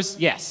 Yes. Whoever's,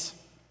 yes.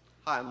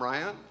 Hi, I'm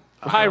Ryan.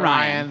 Hi,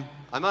 Ryan.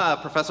 I'm a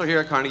professor here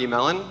at Carnegie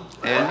Mellon,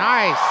 and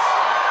Nice.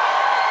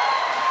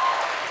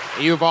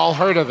 You've all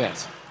heard of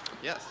it.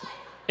 yes,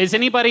 Is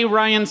anybody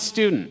Ryan's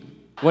student?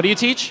 What do you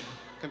teach?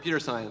 computer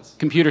science.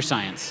 Computer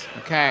science.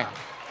 Okay.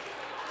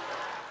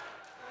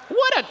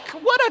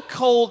 What a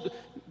cold.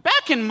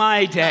 Back in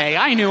my day,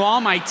 I knew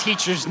all my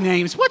teachers'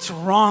 names. What's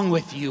wrong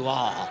with you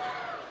all?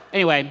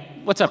 Anyway,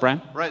 what's up,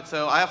 Ryan? Right,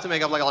 so I have to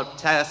make up like a lot of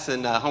tests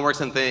and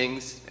homeworks and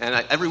things, and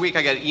every week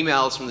I get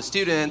emails from the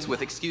students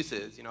with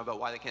excuses, about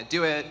why they can't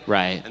do it.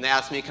 Right. And they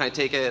ask me, can I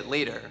take it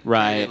later? Can I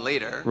Right. take it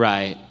later.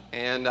 Right.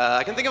 And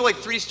I can think of like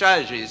 3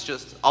 strategies: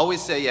 just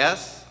always say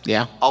yes.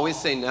 Yeah. Always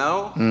say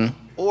no.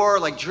 Or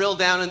like drill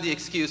down in the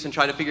excuse and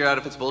try to figure out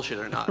if it's bullshit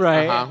or not.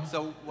 Right.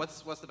 So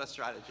what's the best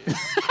strategy?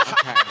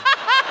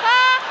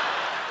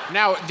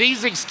 Now,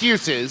 these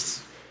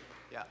excuses,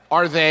 Yeah.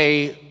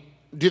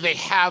 do they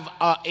have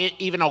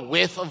even a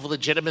whiff of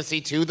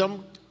legitimacy to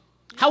them?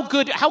 How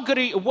good are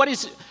you,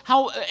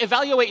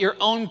 evaluate your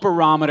own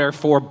barometer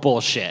for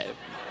bullshit.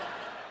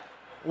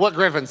 What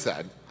Griffin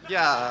said.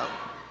 Yeah.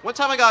 One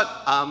time I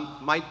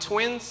got, my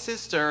twin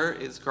sister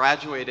is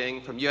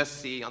graduating from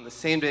USC on the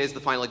same day as the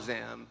final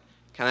exam.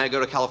 Can I go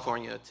to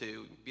California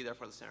to be there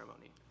for the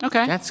ceremony?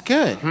 Okay. That's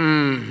good.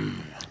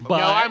 But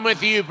No, I'm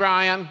with you,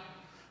 Brian.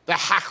 The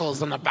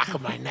hackles on the back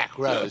of my neck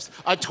rose.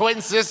 A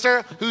twin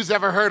sister? Who's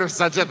ever heard of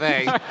such a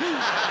thing?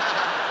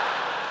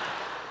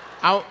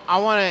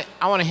 I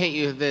want to hit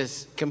you with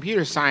this.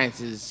 Computer science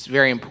is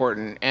very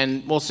important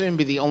and will soon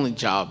be the only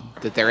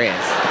job that there is.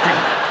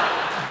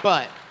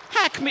 But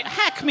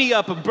hack me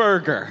up a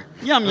burger.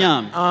 Yum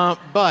yum.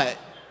 but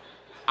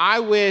I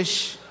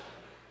wish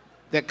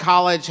that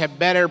college had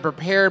better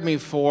prepared me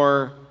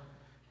for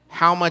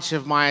how much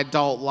of my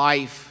adult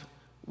life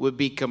would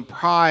be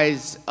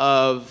comprised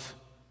of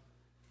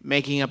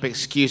making up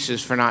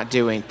excuses for not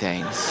doing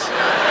things.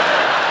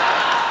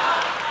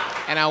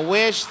 And I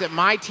wish that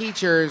my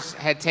teachers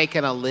had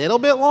taken a little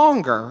bit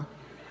longer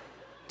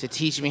to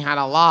teach me how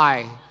to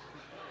lie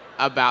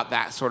about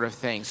that sort of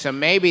thing. So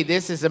maybe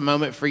this is a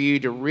moment for you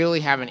to really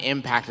have an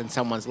impact in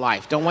someone's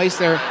life. Don't waste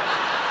their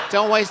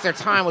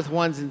time with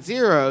ones and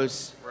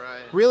zeros.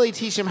 Right. Really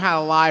teach them how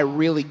to lie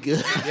really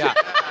good. Yeah.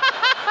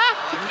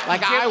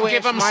 Like I wish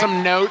give them my-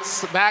 some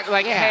notes back,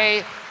 like, Yeah.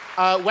 hey,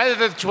 whether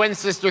the twin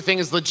sister thing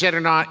is legit or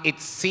not, it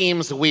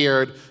seems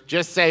weird.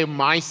 Just say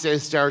my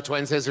sister,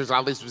 twin sister's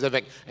oddly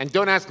specific, and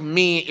don't ask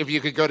me if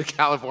you could go to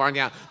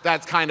California.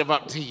 That's kind of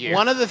up to you.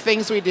 One of the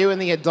things we do in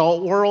the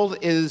adult world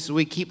is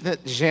we keep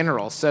it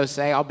general. So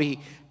say I'll be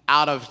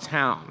out of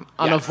town,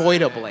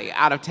 unavoidably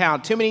out of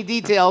town. Too many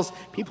details,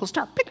 people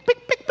start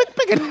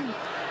picking.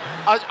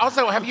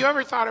 Also, have you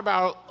ever thought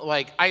about,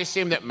 like, I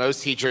assume that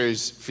most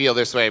teachers feel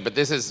this way, but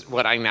this is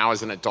what I now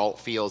as an adult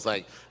feels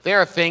like. There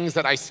are things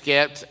that I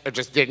skipped or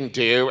just didn't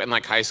do in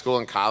like high school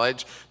and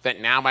college that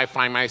now I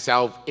find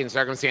myself in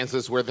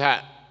circumstances where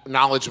that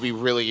knowledge would be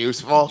really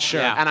useful.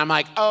 Sure. And I'm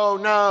like, oh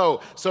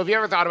no. So have you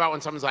ever thought about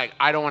when someone's like,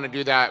 I don't want to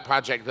do that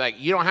project, be like,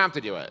 you don't have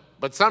to do it.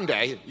 But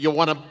someday you'll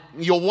want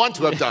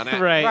to have done it.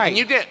 Right. And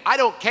you did. I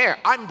don't care.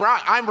 I'm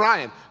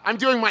Ryan. I'm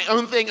doing my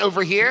own thing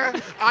over here.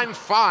 I'm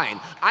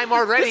fine. I'm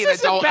already This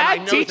is an adult. a bad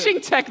and I know teaching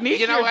that, technique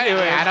You know you're what? doing.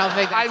 I don't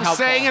think that's I'm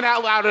helpful. saying it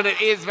out loud and it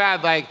is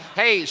bad. Like,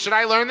 hey, should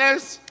I learn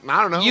this?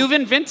 I don't know. You've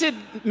invented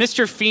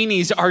Mr.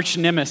 Feeney's arch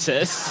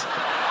nemesis.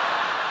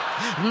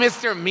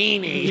 Mr.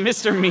 Meanie.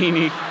 Mr.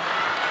 Meanie.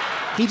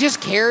 He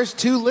just cares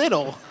too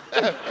little.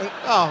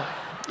 Oh,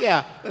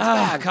 yeah. That's Oh,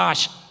 bad.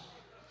 gosh.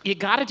 You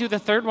got to do the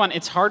third one.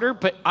 It's harder,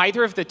 but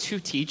either of the two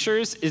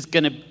teachers is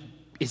gonna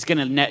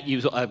net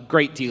you a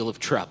great deal of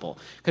trouble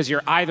because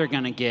you're either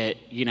gonna get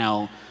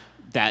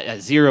that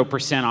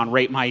 0% on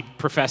rate my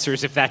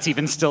professors if that's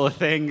even still a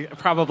thing.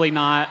 Probably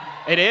not.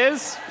 It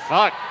is.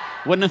 Fuck.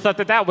 Wouldn't have thought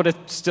that would have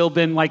still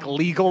been like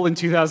legal in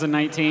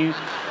 2019.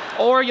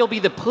 Or you'll be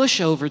the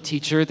pushover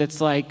teacher that's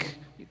like,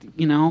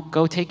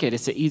 go take it.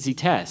 It's an easy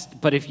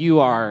test. But if you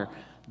are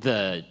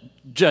the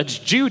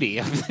Judge Judy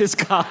of this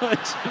college,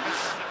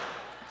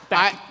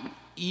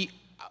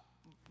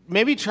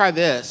 maybe try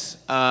this.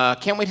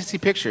 Can't wait to see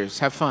pictures.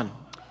 Have fun.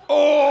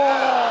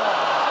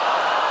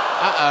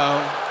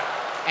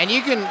 And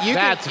you're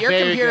a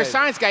computer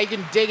science guy. You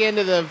can dig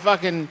into the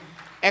fucking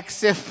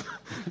EXIF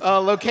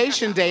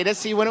location data,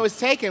 see when it was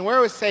taken, where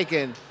it was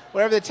taken,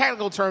 whatever the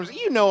technical terms.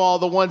 You know all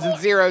the ones and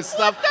zeros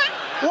stuff.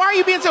 Why are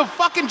you being so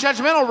fucking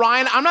judgmental,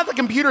 Ryan? I'm not the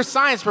computer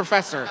science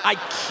professor. I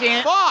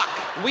can't.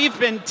 Fuck. We've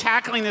been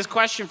tackling this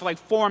question for like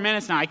 4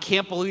 minutes now. I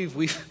can't believe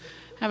we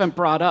haven't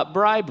brought up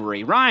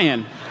bribery.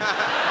 Ryan,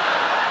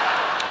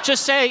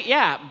 just say,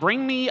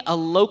 bring me a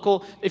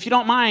local, if you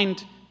don't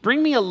mind,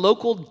 bring me a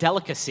local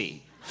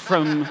delicacy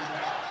from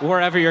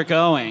wherever you're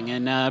going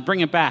and bring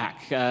it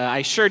back.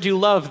 I sure do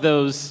love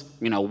those,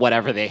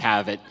 whatever they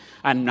have it.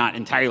 I'm not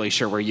entirely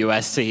sure where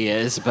USC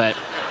is, but...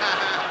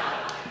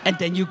 And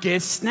then you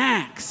get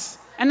snacks.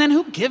 And then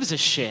who gives a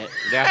shit?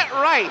 Yeah.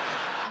 Right.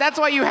 That's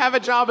why you have a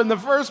job in the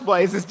first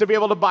place, is to be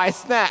able to buy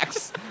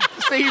snacks.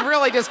 So you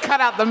really just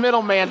cut out the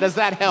middleman. Does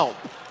that help?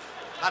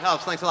 That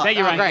helps. Thanks a lot. Thank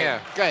you, Ryan. Great.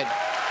 Yeah. Good.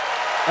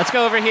 Let's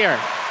go over here.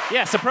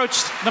 Yes,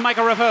 approach the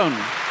microphone.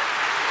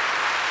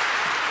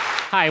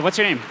 Hi, what's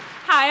your name?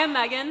 Hi, I'm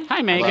Megan.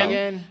 Hi,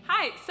 Megan.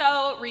 Hi.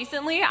 So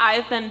recently,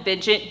 I've been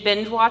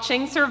binge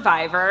watching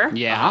Survivor.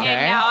 Yeah. And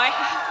now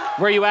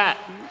Where are you at?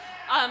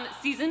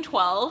 Season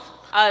 12.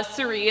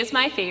 Suri is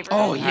my favorite.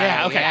 Oh,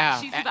 yeah. Okay.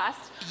 Yeah. She's the best.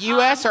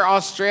 U.S. or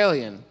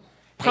Australian?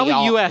 Probably Hey,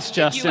 y'all. U.S.,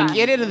 Justin. US.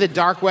 Get into the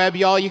dark web,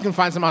 y'all. You can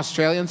find some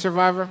Australian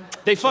Survivor.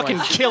 They fucking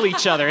kill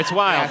each other. It's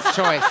wild. That's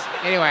choice.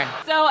 Anyway.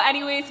 So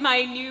anyways,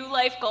 my new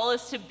life goal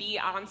is to be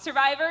on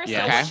Survivor. Yeah.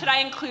 So Okay. what should I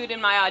include in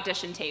my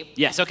audition tape?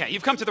 Yes, okay.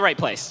 You've come to the right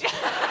place.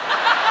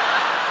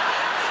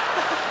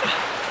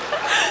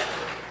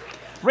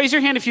 Raise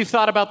your hand if you've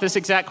thought about this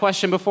exact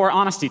question before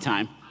honesty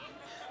time.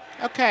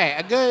 Okay,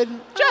 a good...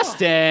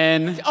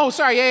 Justin. Oh,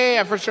 sorry.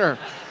 Yeah, for sure.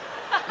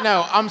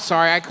 No, I'm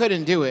sorry. I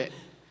couldn't do it.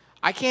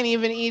 I can't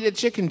even eat a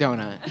chicken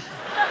donut.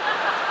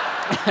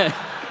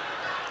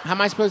 How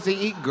am I supposed to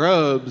eat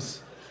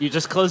grubs? You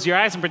just close your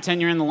eyes and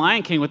pretend you're in the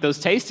Lion King with those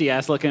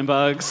tasty-ass looking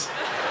bugs.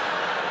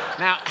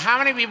 Now, how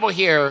many people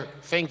here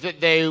think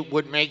that they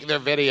would make their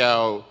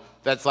video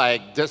that's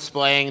like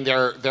displaying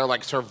their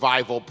like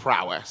survival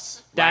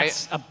prowess?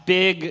 That's right? a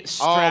big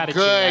strategy.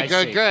 Oh, I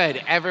see.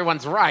 good.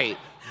 Everyone's right.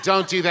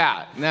 Don't do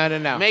that.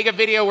 No. Make a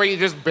video where you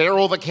just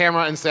barrel the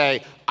camera and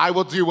say, I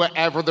will do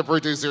whatever the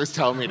producers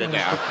tell me to do.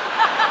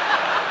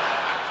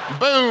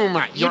 Boom.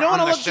 You don't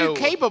want to look too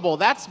capable.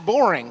 That's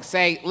boring.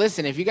 Say,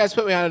 listen, if you guys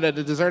put me on a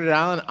deserted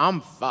island, I'm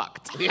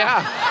fucked.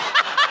 Yeah.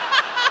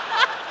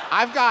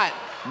 I've got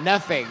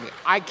nothing.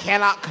 I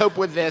cannot cope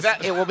with this.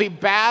 It will be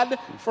bad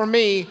for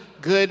me,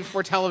 good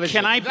for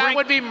television. Can I That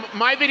would be,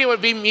 my video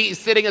would be me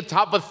sitting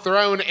atop a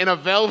throne in a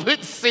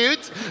velvet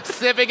suit,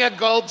 sipping a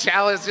gold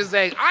chalice, just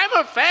saying, I'm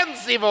a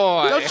fancy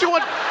boy. Don't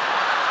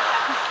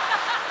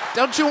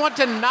you want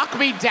to knock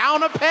me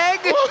down a peg?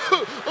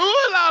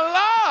 Ooh la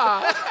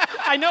la.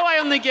 I know I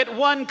only get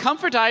one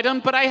comfort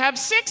item, but I have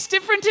 6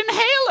 different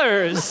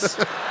inhalers.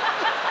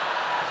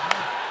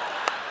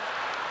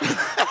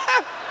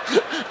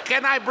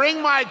 Can I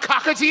bring my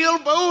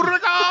cockatiel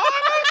Beauregard?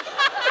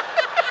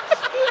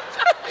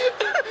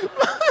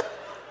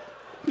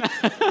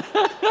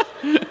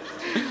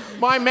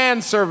 My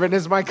manservant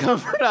is my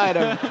comfort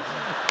item.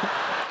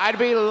 I'd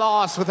be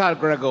lost without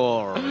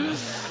Gregor.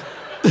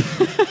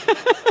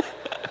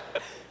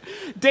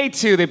 Day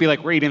 2, they'd be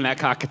like, we're eating that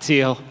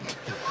cockatiel.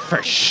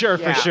 For sure.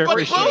 But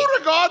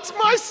Beauregard's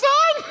my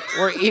son.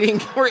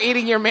 We're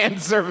eating your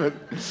manservant.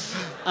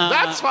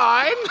 That's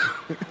fine.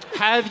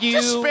 Have you...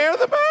 Just spare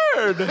the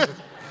bird.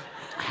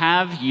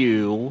 Have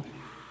you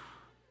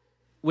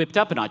whipped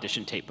up an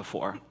audition tape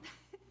before?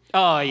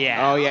 Oh,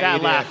 yeah.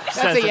 That laugh That's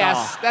says a it yes.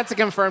 all. That's a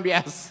confirmed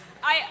yes.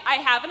 I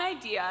have an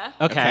idea.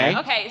 Okay.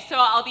 Okay, so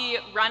I'll be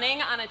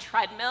running on a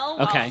treadmill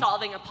while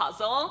solving a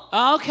puzzle.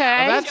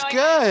 Okay. That's Showing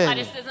good.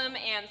 Athleticism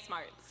and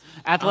smarts.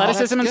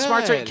 Athleticism and that's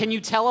smarts. good. Can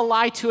you tell a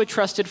lie to a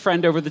trusted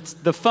friend over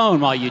the phone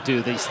while you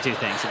do these 2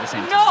 things at the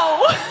same time?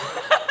 No!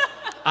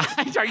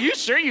 Are you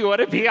sure you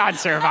want to be on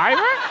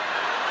Survivor?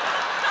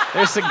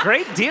 There's a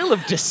great deal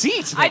of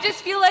deceit. I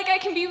just feel like I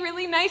can be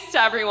really nice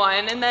to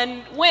everyone and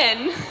then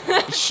win.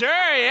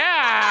 Sure,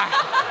 yeah.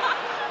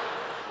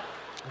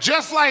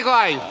 Just like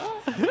life.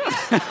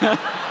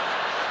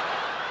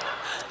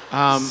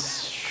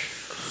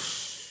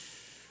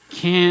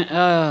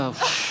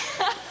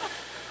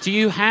 Do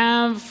you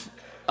have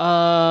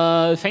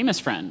a famous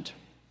friend?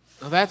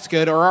 Well, that's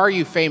good. Or are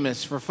you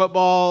famous for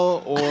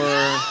football or...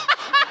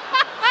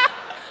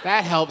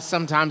 That helps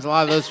sometimes. A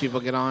lot of those people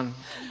get on.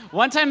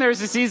 One time there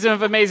was a season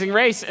of Amazing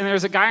Race, and there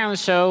was a guy on the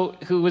show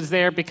who was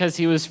there because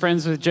he was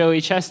friends with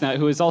Joey Chestnut,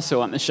 who was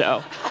also on the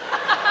show.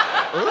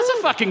 That's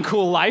a fucking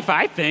cool life,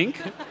 I think.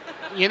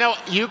 You know,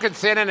 you could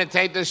sit in a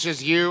tape that's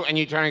just you, and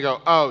you turn and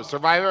go, oh,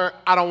 Survivor,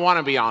 I don't want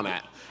to be on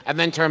it. And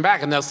then turn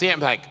back, and they'll see it and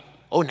be like,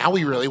 oh, now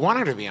we really want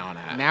her to be on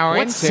it. Now we're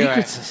What into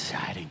secrets it. is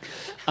hiding?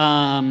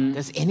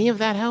 Does any of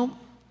that help?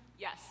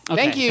 Yes.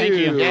 Okay, Thank you. thank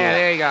you. Yeah,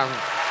 there you go.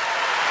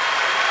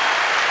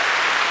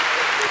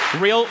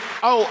 Real.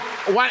 Oh,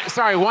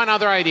 one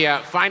other idea.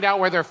 Find out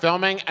where they're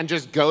filming and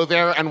just go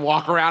there and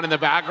walk around in the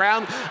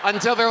background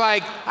until they're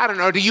like, I don't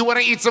know, do you want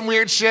to eat some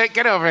weird shit?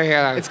 Get over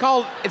here. It's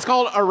called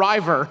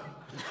Arriver.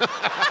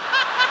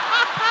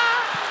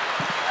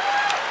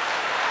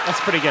 That's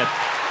pretty good.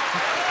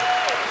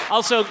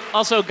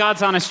 Also,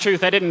 God's honest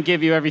truth, I didn't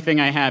give you everything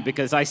I had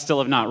because I still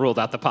have not ruled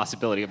out the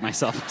possibility of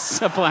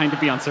myself applying to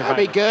be on Survivor.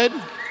 That'd be good.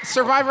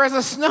 Survivor as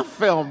a snuff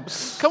film.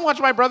 Come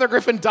watch my brother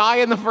Griffin die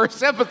in the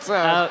first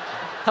episode.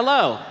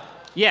 Hello.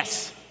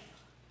 Yes.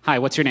 Hi,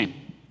 what's your name?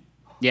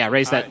 Yeah,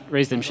 raise them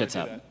shits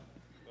up.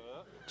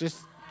 Just,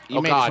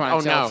 Oh, God. Oh,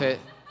 no.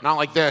 Not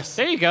like this.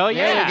 There you go,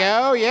 yeah. There you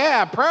go,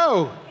 yeah,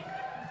 pro.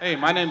 Hey,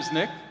 my name's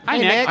Nick. Hi,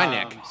 Nick.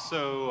 Hi, Nick.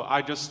 So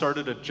I just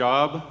started a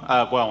job,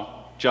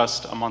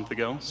 just a month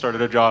ago,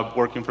 started a job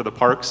working for the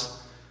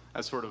parks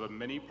as sort of a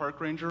mini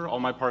park ranger. All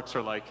my parks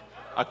are like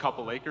a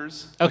couple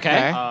acres.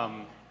 Okay.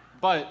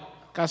 But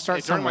Gotta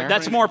start somewhere.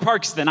 That's more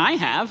parks than I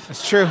have.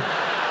 That's true.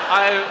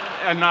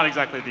 I'm not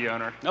exactly the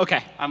owner.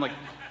 Okay. I'm like,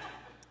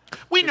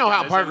 We know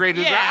how park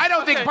rangers are. I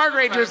don't think park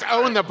rangers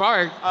own the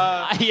park.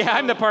 Yeah,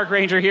 I'm the park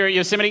ranger here at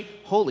Yosemite.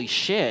 Holy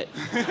shit.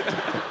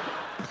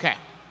 Okay.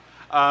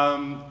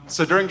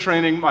 so during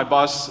training, my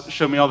boss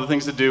showed me all the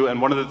things to do,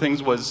 and one of the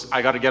things was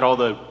I got to get all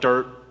the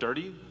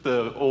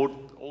the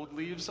old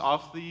leaves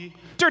off the...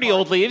 Dirty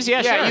old leaves,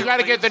 yeah, sure. Yeah, you got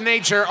to get the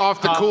nature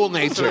off the cool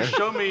nature. So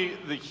show me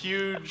the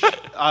huge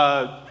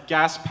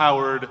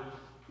gas-powered,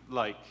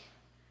 like,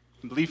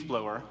 leaf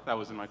blower. That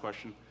wasn't my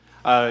question.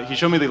 He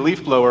showed me the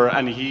leaf blower,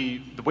 and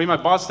the way my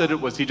boss did it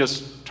was he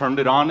just turned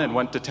it on and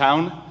went to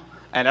town,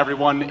 and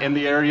everyone in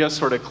the area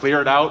sort of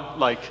cleared out,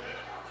 like,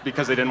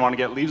 because they didn't want to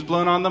get leaves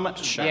blown on them.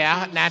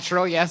 Yeah,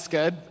 natural, yes,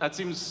 good. That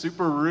seems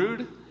super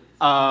rude.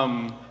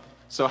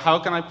 So how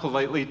can I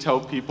politely tell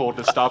people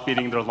to stop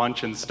eating their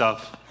lunch and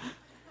stuff?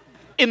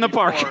 In the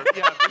park. In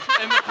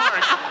the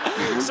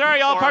park.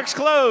 Sorry, all parks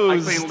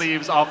closed. I clean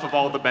leaves off of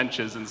all the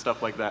benches and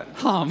stuff like that.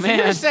 Oh, So man.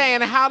 you're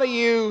saying, how do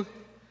you...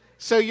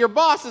 So your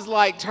boss is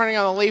like turning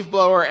on the leaf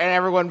blower and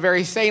everyone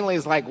very sanely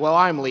is like, well,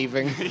 I'm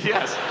leaving.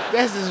 Yes.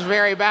 This is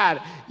very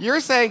bad. You're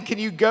saying, can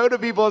you go to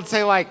people and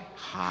say like,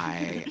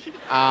 hi,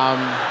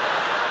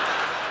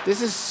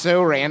 this is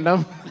so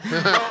random,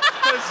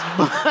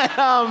 but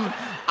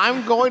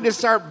I'm going to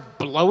start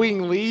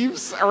blowing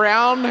leaves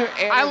around.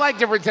 And I like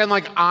to pretend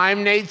like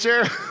I'm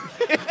nature.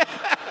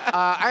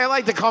 I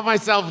like to call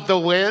myself the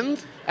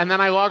wind, and then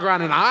I walk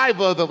around and I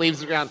blow the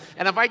leaves around.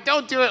 And if I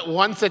don't do it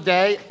once a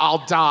day,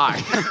 I'll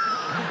die.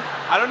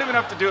 I don't even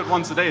have to do it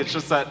once a day. It's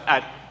just that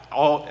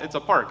it's a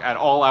park. At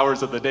all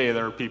hours of the day,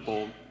 there are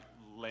people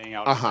laying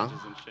out benches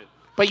and shit.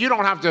 But you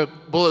don't have to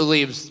blow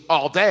leaves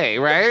all day,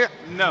 right?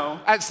 No.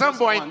 At some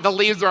point, the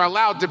leaves are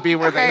allowed to be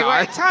where they Okay, are.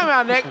 wait, time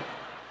out, Nick.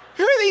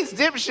 Who are these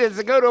dipshits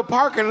that go to a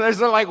park and they're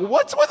like,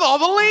 what's with all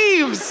the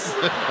leaves?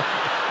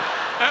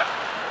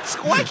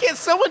 Why can't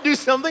someone do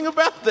something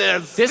about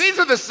this? These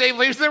are the same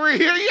leaves that were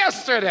here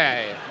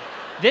yesterday.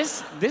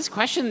 This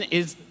question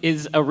is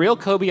a real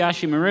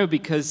Kobayashi Maru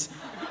because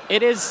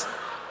it is...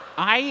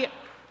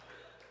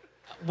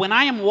 When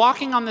I am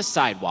walking on the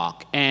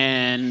sidewalk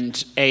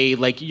and a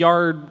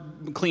yard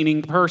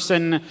cleaning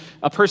person,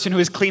 a person who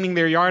is cleaning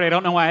their yard, I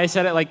don't know why I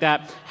said it like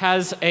that,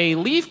 has a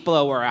leaf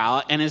blower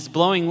out and is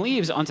blowing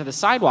leaves onto the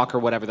sidewalk or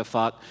whatever the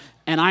fuck,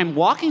 and I'm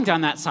walking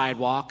down that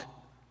sidewalk,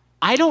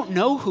 I don't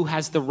know who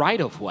has the right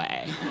of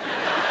way.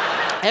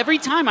 Every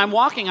time I'm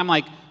walking, I'm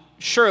like,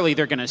 surely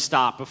they're gonna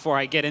stop before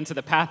I get into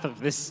the path of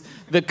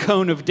the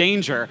cone of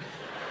danger.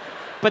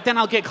 But then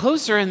I'll get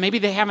closer and maybe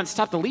they haven't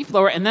stopped the leaf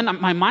blower, and then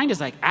my mind is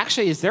like,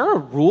 actually, is there a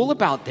rule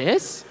about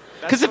this?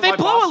 Because if they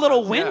blow a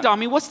little wind on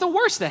me, what's the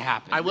worst that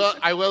happens?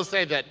 I will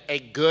say that a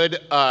good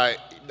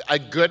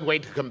way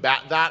to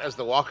combat that as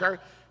the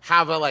walker,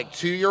 have a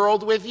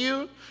 2-year-old with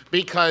you,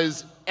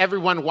 because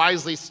everyone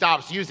wisely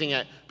stops using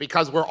it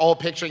because we're all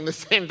picturing the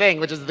same thing,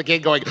 which is the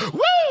kid going,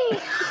 woo!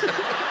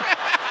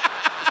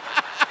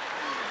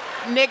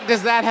 Nick,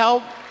 does that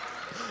help?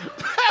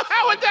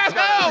 How would that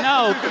help?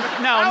 No,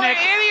 How Nick.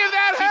 would any of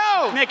that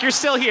help? Nick, you're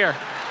still here.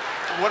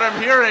 What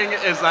I'm hearing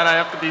is that I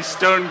have to be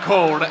stone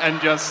cold and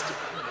just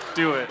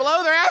do it.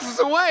 Blow their asses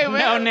away, man.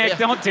 No, Nick,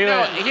 don't do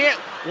it. Here,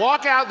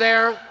 walk out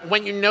there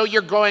when you know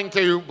you're going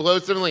to blow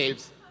some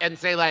leaves and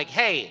say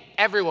hey,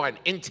 everyone,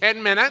 in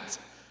 10 minutes,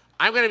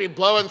 I'm going to be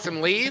blowing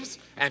some leaves,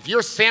 and if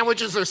your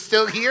sandwiches are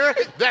still here,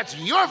 that's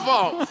your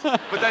fault.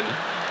 But then,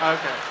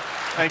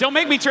 okay. Don't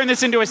make me turn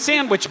this into a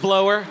sandwich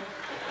blower.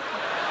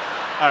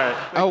 All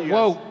right.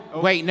 Whoa.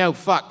 Wait, no,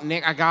 fuck.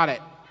 Nick, I got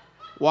it.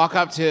 Walk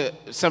up to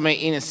somebody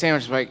eating a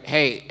sandwich like,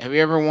 hey, have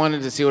you ever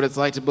wanted to see what it's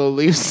like to blow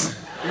leaves?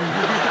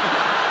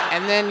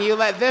 And then you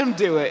let them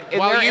do it.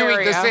 While you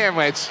eat the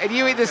sandwich. And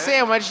you eat the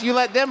sandwich, you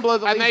let them blow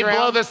the leaves And they around.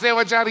 blow the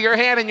sandwich out of your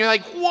hand, and you're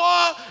like,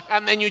 what?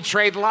 And then you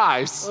trade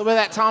lives. A little bit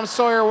of that Tom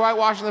Sawyer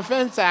whitewashing the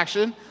fence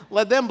action.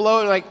 Let them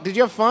blow it. Like, did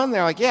you have fun?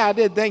 They're like, yeah, I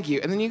did, thank you.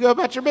 And then you go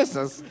about your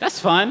business. That's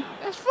fun.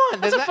 That's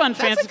fun. That's a fun,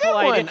 fanciful good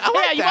idea. one. I like yeah,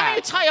 why don't you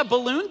that. tie a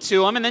balloon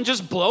to him and then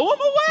just blow him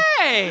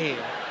away?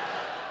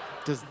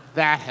 Does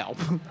that help?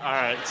 All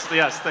right.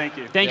 Yes, thank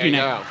you. Thank you,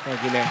 Nick.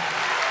 Thank you, Nick.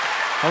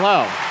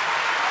 Hello.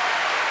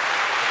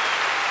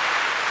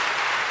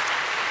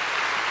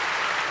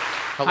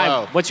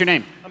 Hello. Hi, what's your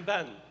name? I'm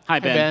Ben. Hi,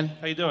 Ben.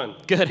 How you doing?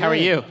 Good. How are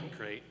you?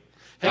 Great.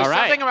 There's All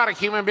right. something about a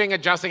human being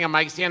adjusting a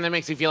mic stand that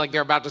makes you feel like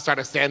they're about to start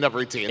a stand-up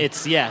routine.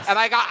 Yes. And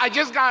I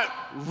just got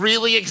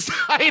really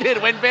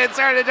excited when Ben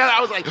started to do that.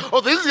 I was like,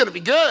 oh, this is gonna be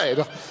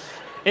good.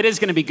 It is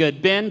going to be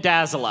good. Ben,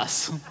 dazzle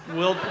us.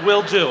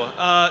 Will do.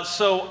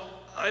 So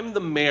I'm the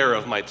mayor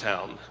of my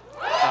town.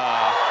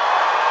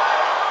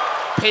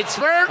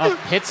 Pittsburgh? Of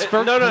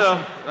Pittsburgh?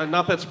 No,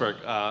 not Pittsburgh.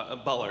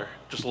 Butler,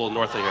 just a little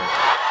north of here.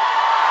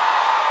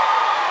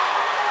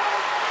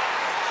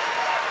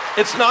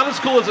 It's not as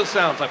cool as it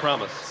sounds, I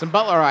promise. Some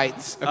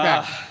Butlerites.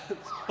 Okay.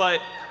 But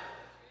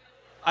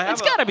I have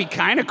It's got to be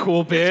kind of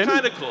cool, Ben. It's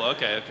kind of cool.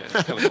 Okay. It's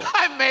kinda cool.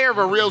 I'm mayor of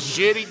a real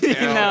shitty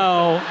town.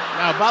 No,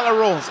 Butler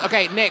rules.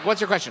 Okay, Nick, what's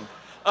your question?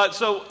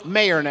 So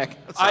Mayor Nick.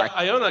 Sorry.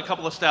 I own a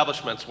couple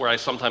establishments where I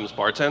sometimes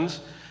bartend,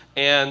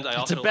 and I it's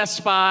also a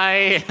Best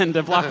Buy and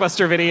a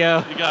Blockbuster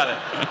Video. You got it.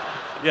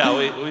 Yeah,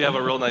 we have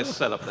a real nice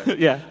setup there.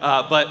 Yeah.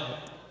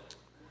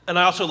 And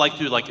I also like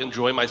to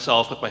enjoy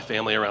myself with my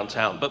family around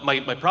town. But my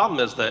problem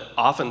is that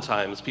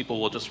oftentimes people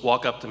will just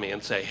walk up to me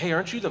and say, "Hey,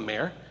 aren't you the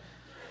mayor?"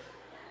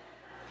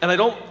 And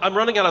I'm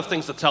running out of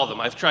things to tell them.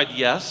 I've tried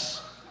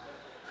yes.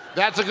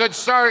 That's a good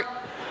start.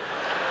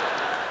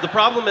 The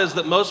problem is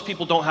that most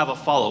people don't have a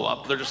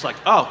follow-up. They're just like,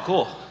 "Oh,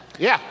 cool."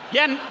 Yeah.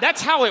 Yeah, and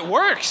that's how it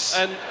works.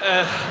 And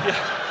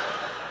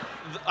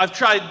I've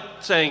tried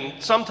saying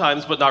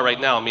sometimes, but not right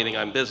now, meaning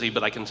I'm busy,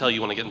 but I can tell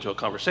you when I get into a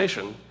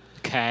conversation.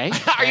 Okay.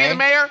 Are you the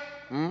mayor?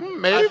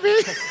 Maybe.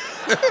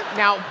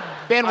 Now,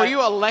 Ben, were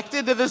you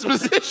elected to this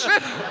position?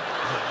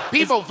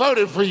 People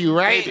voted for you,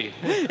 right? Maybe.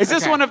 Is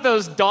this one of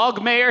those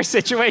dog mayor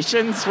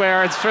situations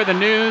where it's for the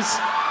news?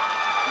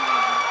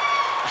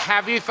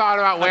 Have you thought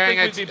about wearing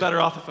I think we'd be better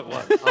off if it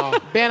was.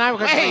 Ben, I have a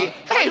question.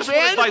 Hey, just want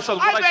Ben, advice on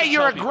what I I bet should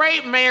you're a tell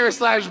great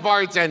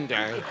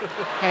mayor/bartender.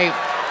 Hey,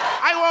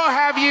 I won't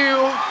have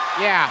you,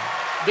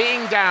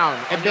 being down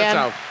Hey, on Ben.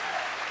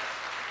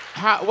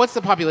 yourself. what's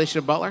the population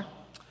of Butler?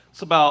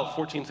 It's about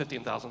 14,000,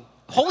 15,000.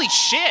 Holy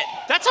shit!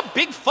 That's a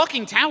big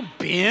fucking town,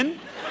 Ben.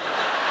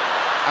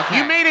 Okay.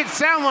 You made it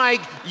sound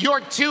like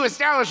your two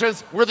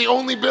establishments were the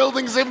only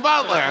buildings in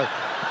Butler.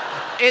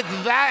 It's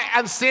that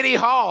and City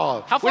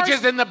Hall, How far which is-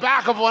 is in the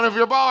back of one of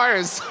your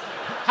bars.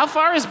 How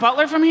far is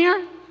Butler from here?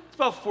 It's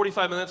about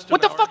 45 minutes to What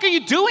the an hour. fuck are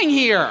you doing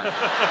here?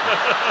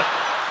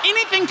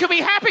 Anything could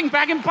be happening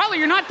back in Butler.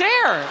 You're not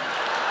there.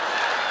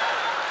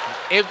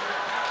 If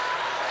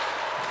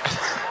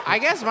I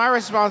guess my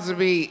response would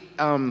be,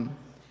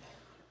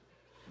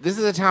 this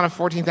is a town of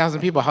 14,000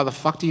 people. How the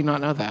fuck do you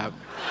not know that?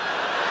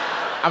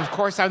 Of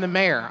course, I'm the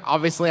mayor.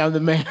 Obviously, I'm the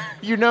mayor.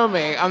 You know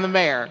me. I'm the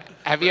mayor.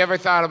 Have you ever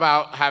thought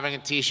about having a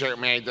T-shirt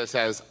made that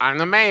says, "I'm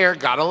the mayor,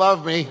 gotta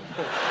love me"?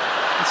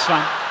 It's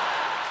fine.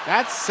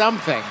 That's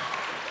something.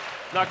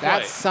 Not quite.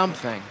 That's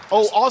something.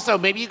 Oh, also,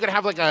 maybe you could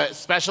have like a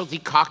specialty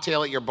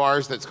cocktail at your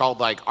bars that's called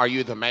like, "Are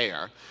you the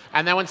mayor?"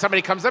 And then when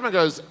somebody comes up and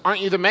goes,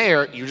 "Aren't you the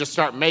mayor?" you just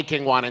start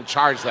making one and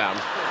charge them.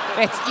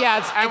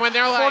 And when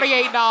they're like-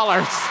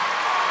 $48.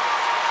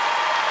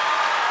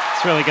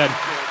 It's really good.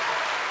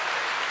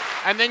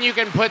 And then you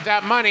can put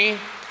that money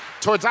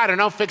towards, I don't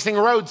know, fixing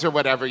roads or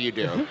whatever you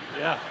do.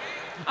 Yeah.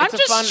 I'm a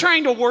just fun-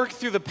 trying to work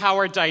through the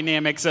power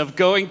dynamics of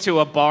going to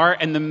a bar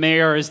and the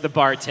mayor is the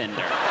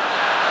bartender.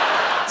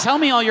 Tell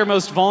me all your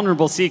most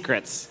vulnerable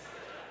secrets.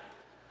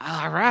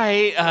 All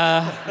right.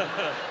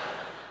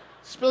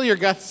 Spill your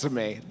guts to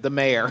me, the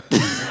mayor.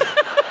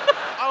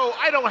 Oh,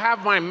 I don't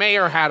have my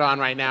mayor hat on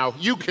right now.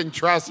 You can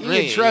trust You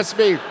me. can trust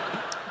me.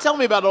 Tell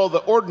me about all the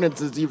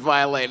ordinances you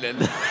violated.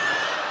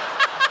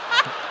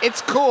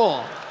 It's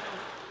cool.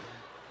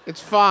 It's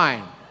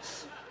fine.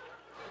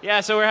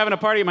 Yeah, so we're having a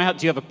party in my house.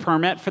 Do you have a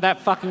permit for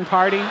that fucking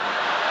party?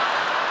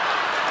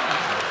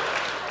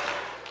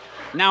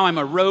 Now I'm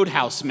a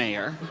roadhouse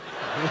mayor.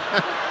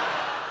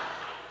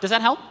 Does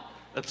that help?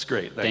 That's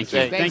great. Thank Thanks. you.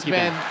 Thanks, Thank you,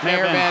 Ben. Ben.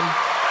 Mayor Ben.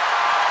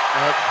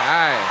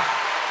 Okay.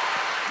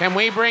 Can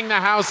we bring the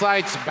house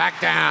lights back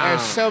down?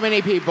 There's so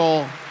many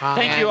people.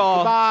 Thank you all.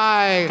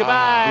 Goodbye.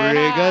 Goodbye.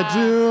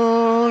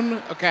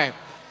 Brigadoon. Okay.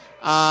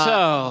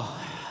 So,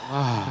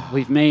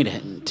 we've made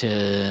it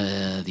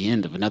to the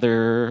end of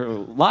another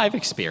live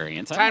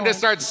experience. Time to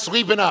start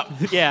sweeping up.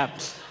 Yeah.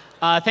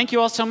 Thank you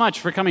all so much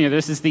for coming here.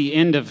 This is the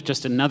end of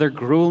just another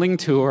grueling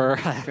tour.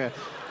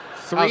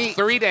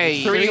 3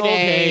 days. 3 whole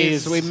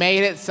days. days. We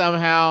made it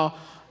somehow.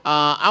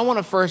 I want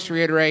to first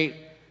reiterate,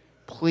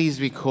 please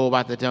be cool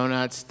about the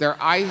donuts. They're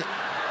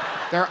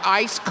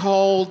ice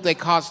cold. They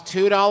cost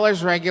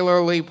 $2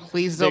 regularly.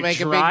 Please don't They're make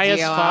a dry big as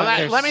deal fuck. out of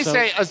They're it. Let me so-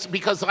 say,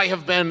 because I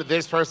have been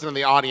this person in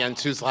the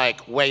audience who's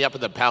like way up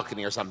in the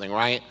balcony or something,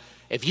 right?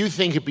 If you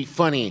think it'd be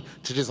funny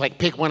to just like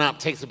pick one up,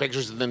 take some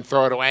pictures, and then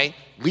throw it away,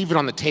 leave it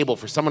on the table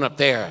for someone up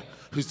there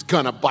who's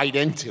gonna bite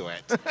into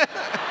it.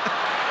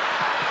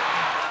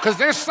 Because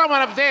there's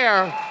someone up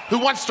there who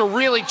wants to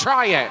really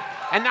try it,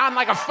 and not in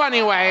like a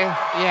funny way.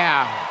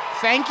 Yeah.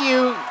 Thank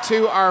you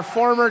to our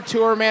former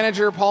tour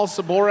manager, Paul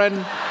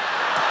Saborin.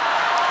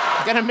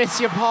 Gonna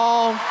miss you,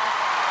 Paul.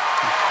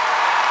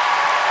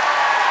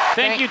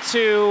 Thank you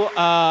to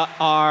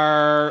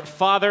our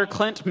father,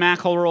 Clint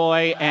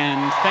McElroy,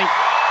 and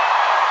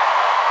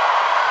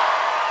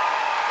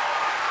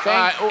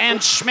and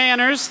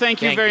Schmanners.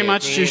 Thank you very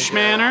much to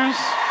Schmanners.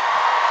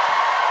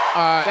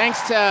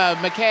 Thanks to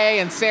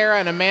McKay and Sarah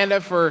and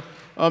Amanda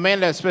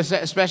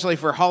especially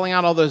for hauling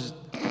out all those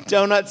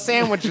donut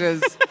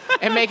sandwiches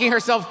and making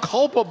herself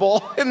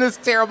culpable in this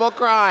terrible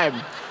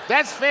crime.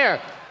 That's fair.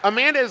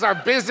 Amanda is our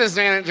business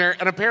manager,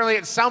 and apparently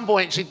at some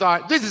point she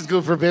thought, this is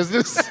good for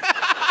business.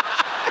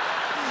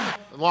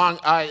 John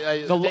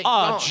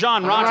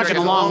Roderick and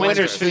the Long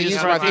Winters for use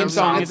our theme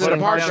song. It's the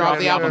departure off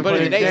the album,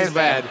 Putting the Days to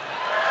Bed.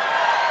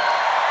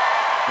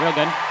 Real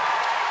good.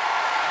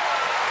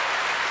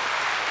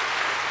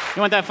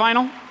 You want that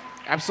final?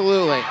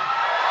 Absolutely.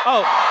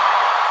 Oh,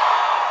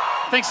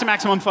 thanks to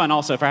Maximum Fun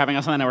also for having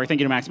us on the network. Thank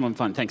you to Maximum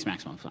Fun. Thanks,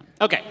 Maximum Fun.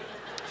 Okay,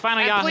 final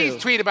and Yahoo.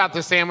 Please tweet about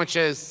the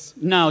sandwiches.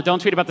 No,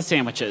 don't tweet about the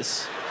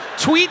sandwiches.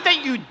 Tweet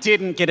that you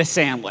didn't get a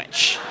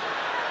sandwich.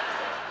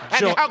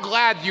 And how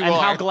glad you are. And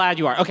how glad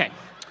you are. Okay.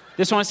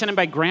 This one was sent in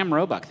by Graham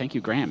Roebuck. Thank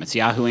you, Graham. It's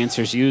Yahoo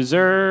Answers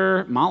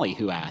user Molly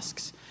who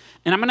asks.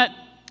 And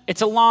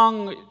it's a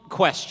long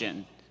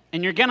question.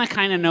 And you're gonna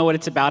kind of know what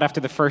it's about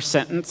after the first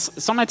sentence.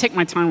 So I'm gonna take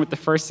my time with the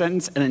first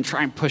sentence and then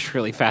try and push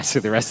really fast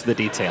through the rest of the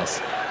details.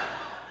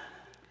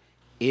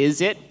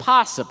 Is it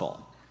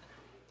possible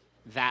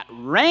that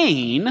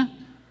rain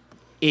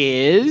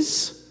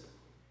is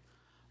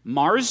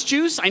Mars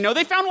juice? I know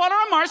they found water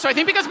on Mars, so I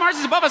think because Mars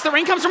is above us, the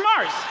rain comes from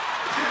Mars.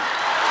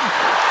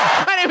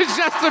 My name is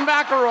Justin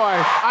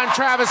McElroy. I'm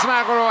Travis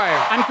McElroy.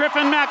 I'm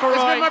Griffin McElroy.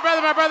 This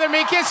is my brother,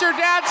 me. Kiss your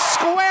dad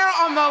square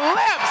on the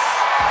lips.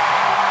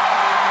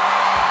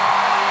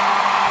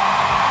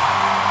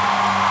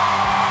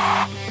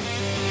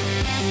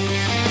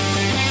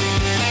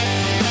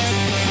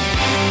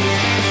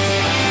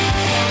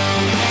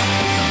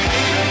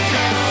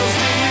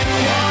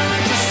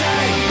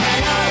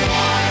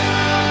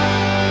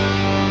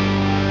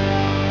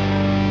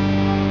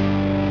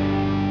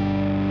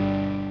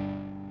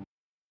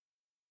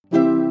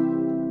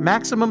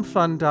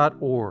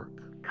 MaximumFun.org.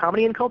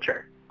 Comedy and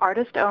culture.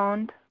 Artist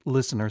owned.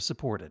 Listener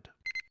supported.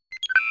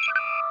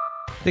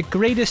 The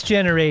Greatest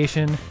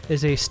Generation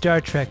is a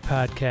Star Trek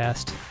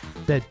podcast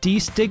that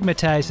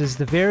destigmatizes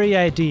the very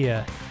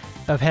idea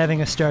of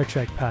having a Star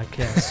Trek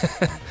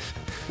podcast.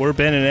 We're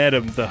Ben and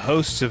Adam, the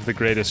hosts of The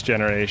Greatest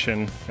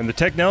Generation, and the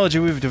technology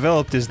we've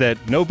developed is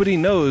that nobody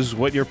knows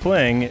what you're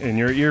playing in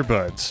your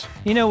earbuds.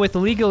 You know, with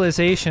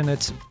legalization,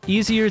 it's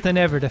easier than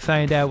ever to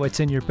find out what's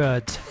in your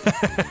buds.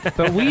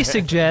 But we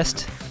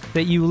suggest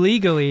that you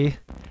legally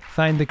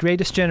find The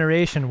Greatest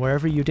Generation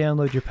wherever you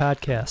download your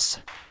podcasts.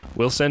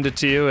 We'll send it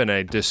to you in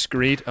a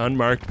discreet,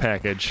 unmarked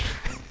package,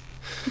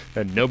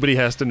 and nobody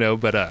has to know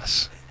but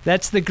us.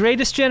 That's The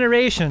Greatest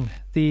Generation,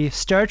 the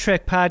Star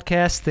Trek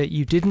podcast that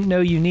you didn't know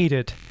you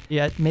needed,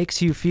 yet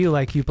makes you feel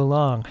like you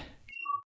belong.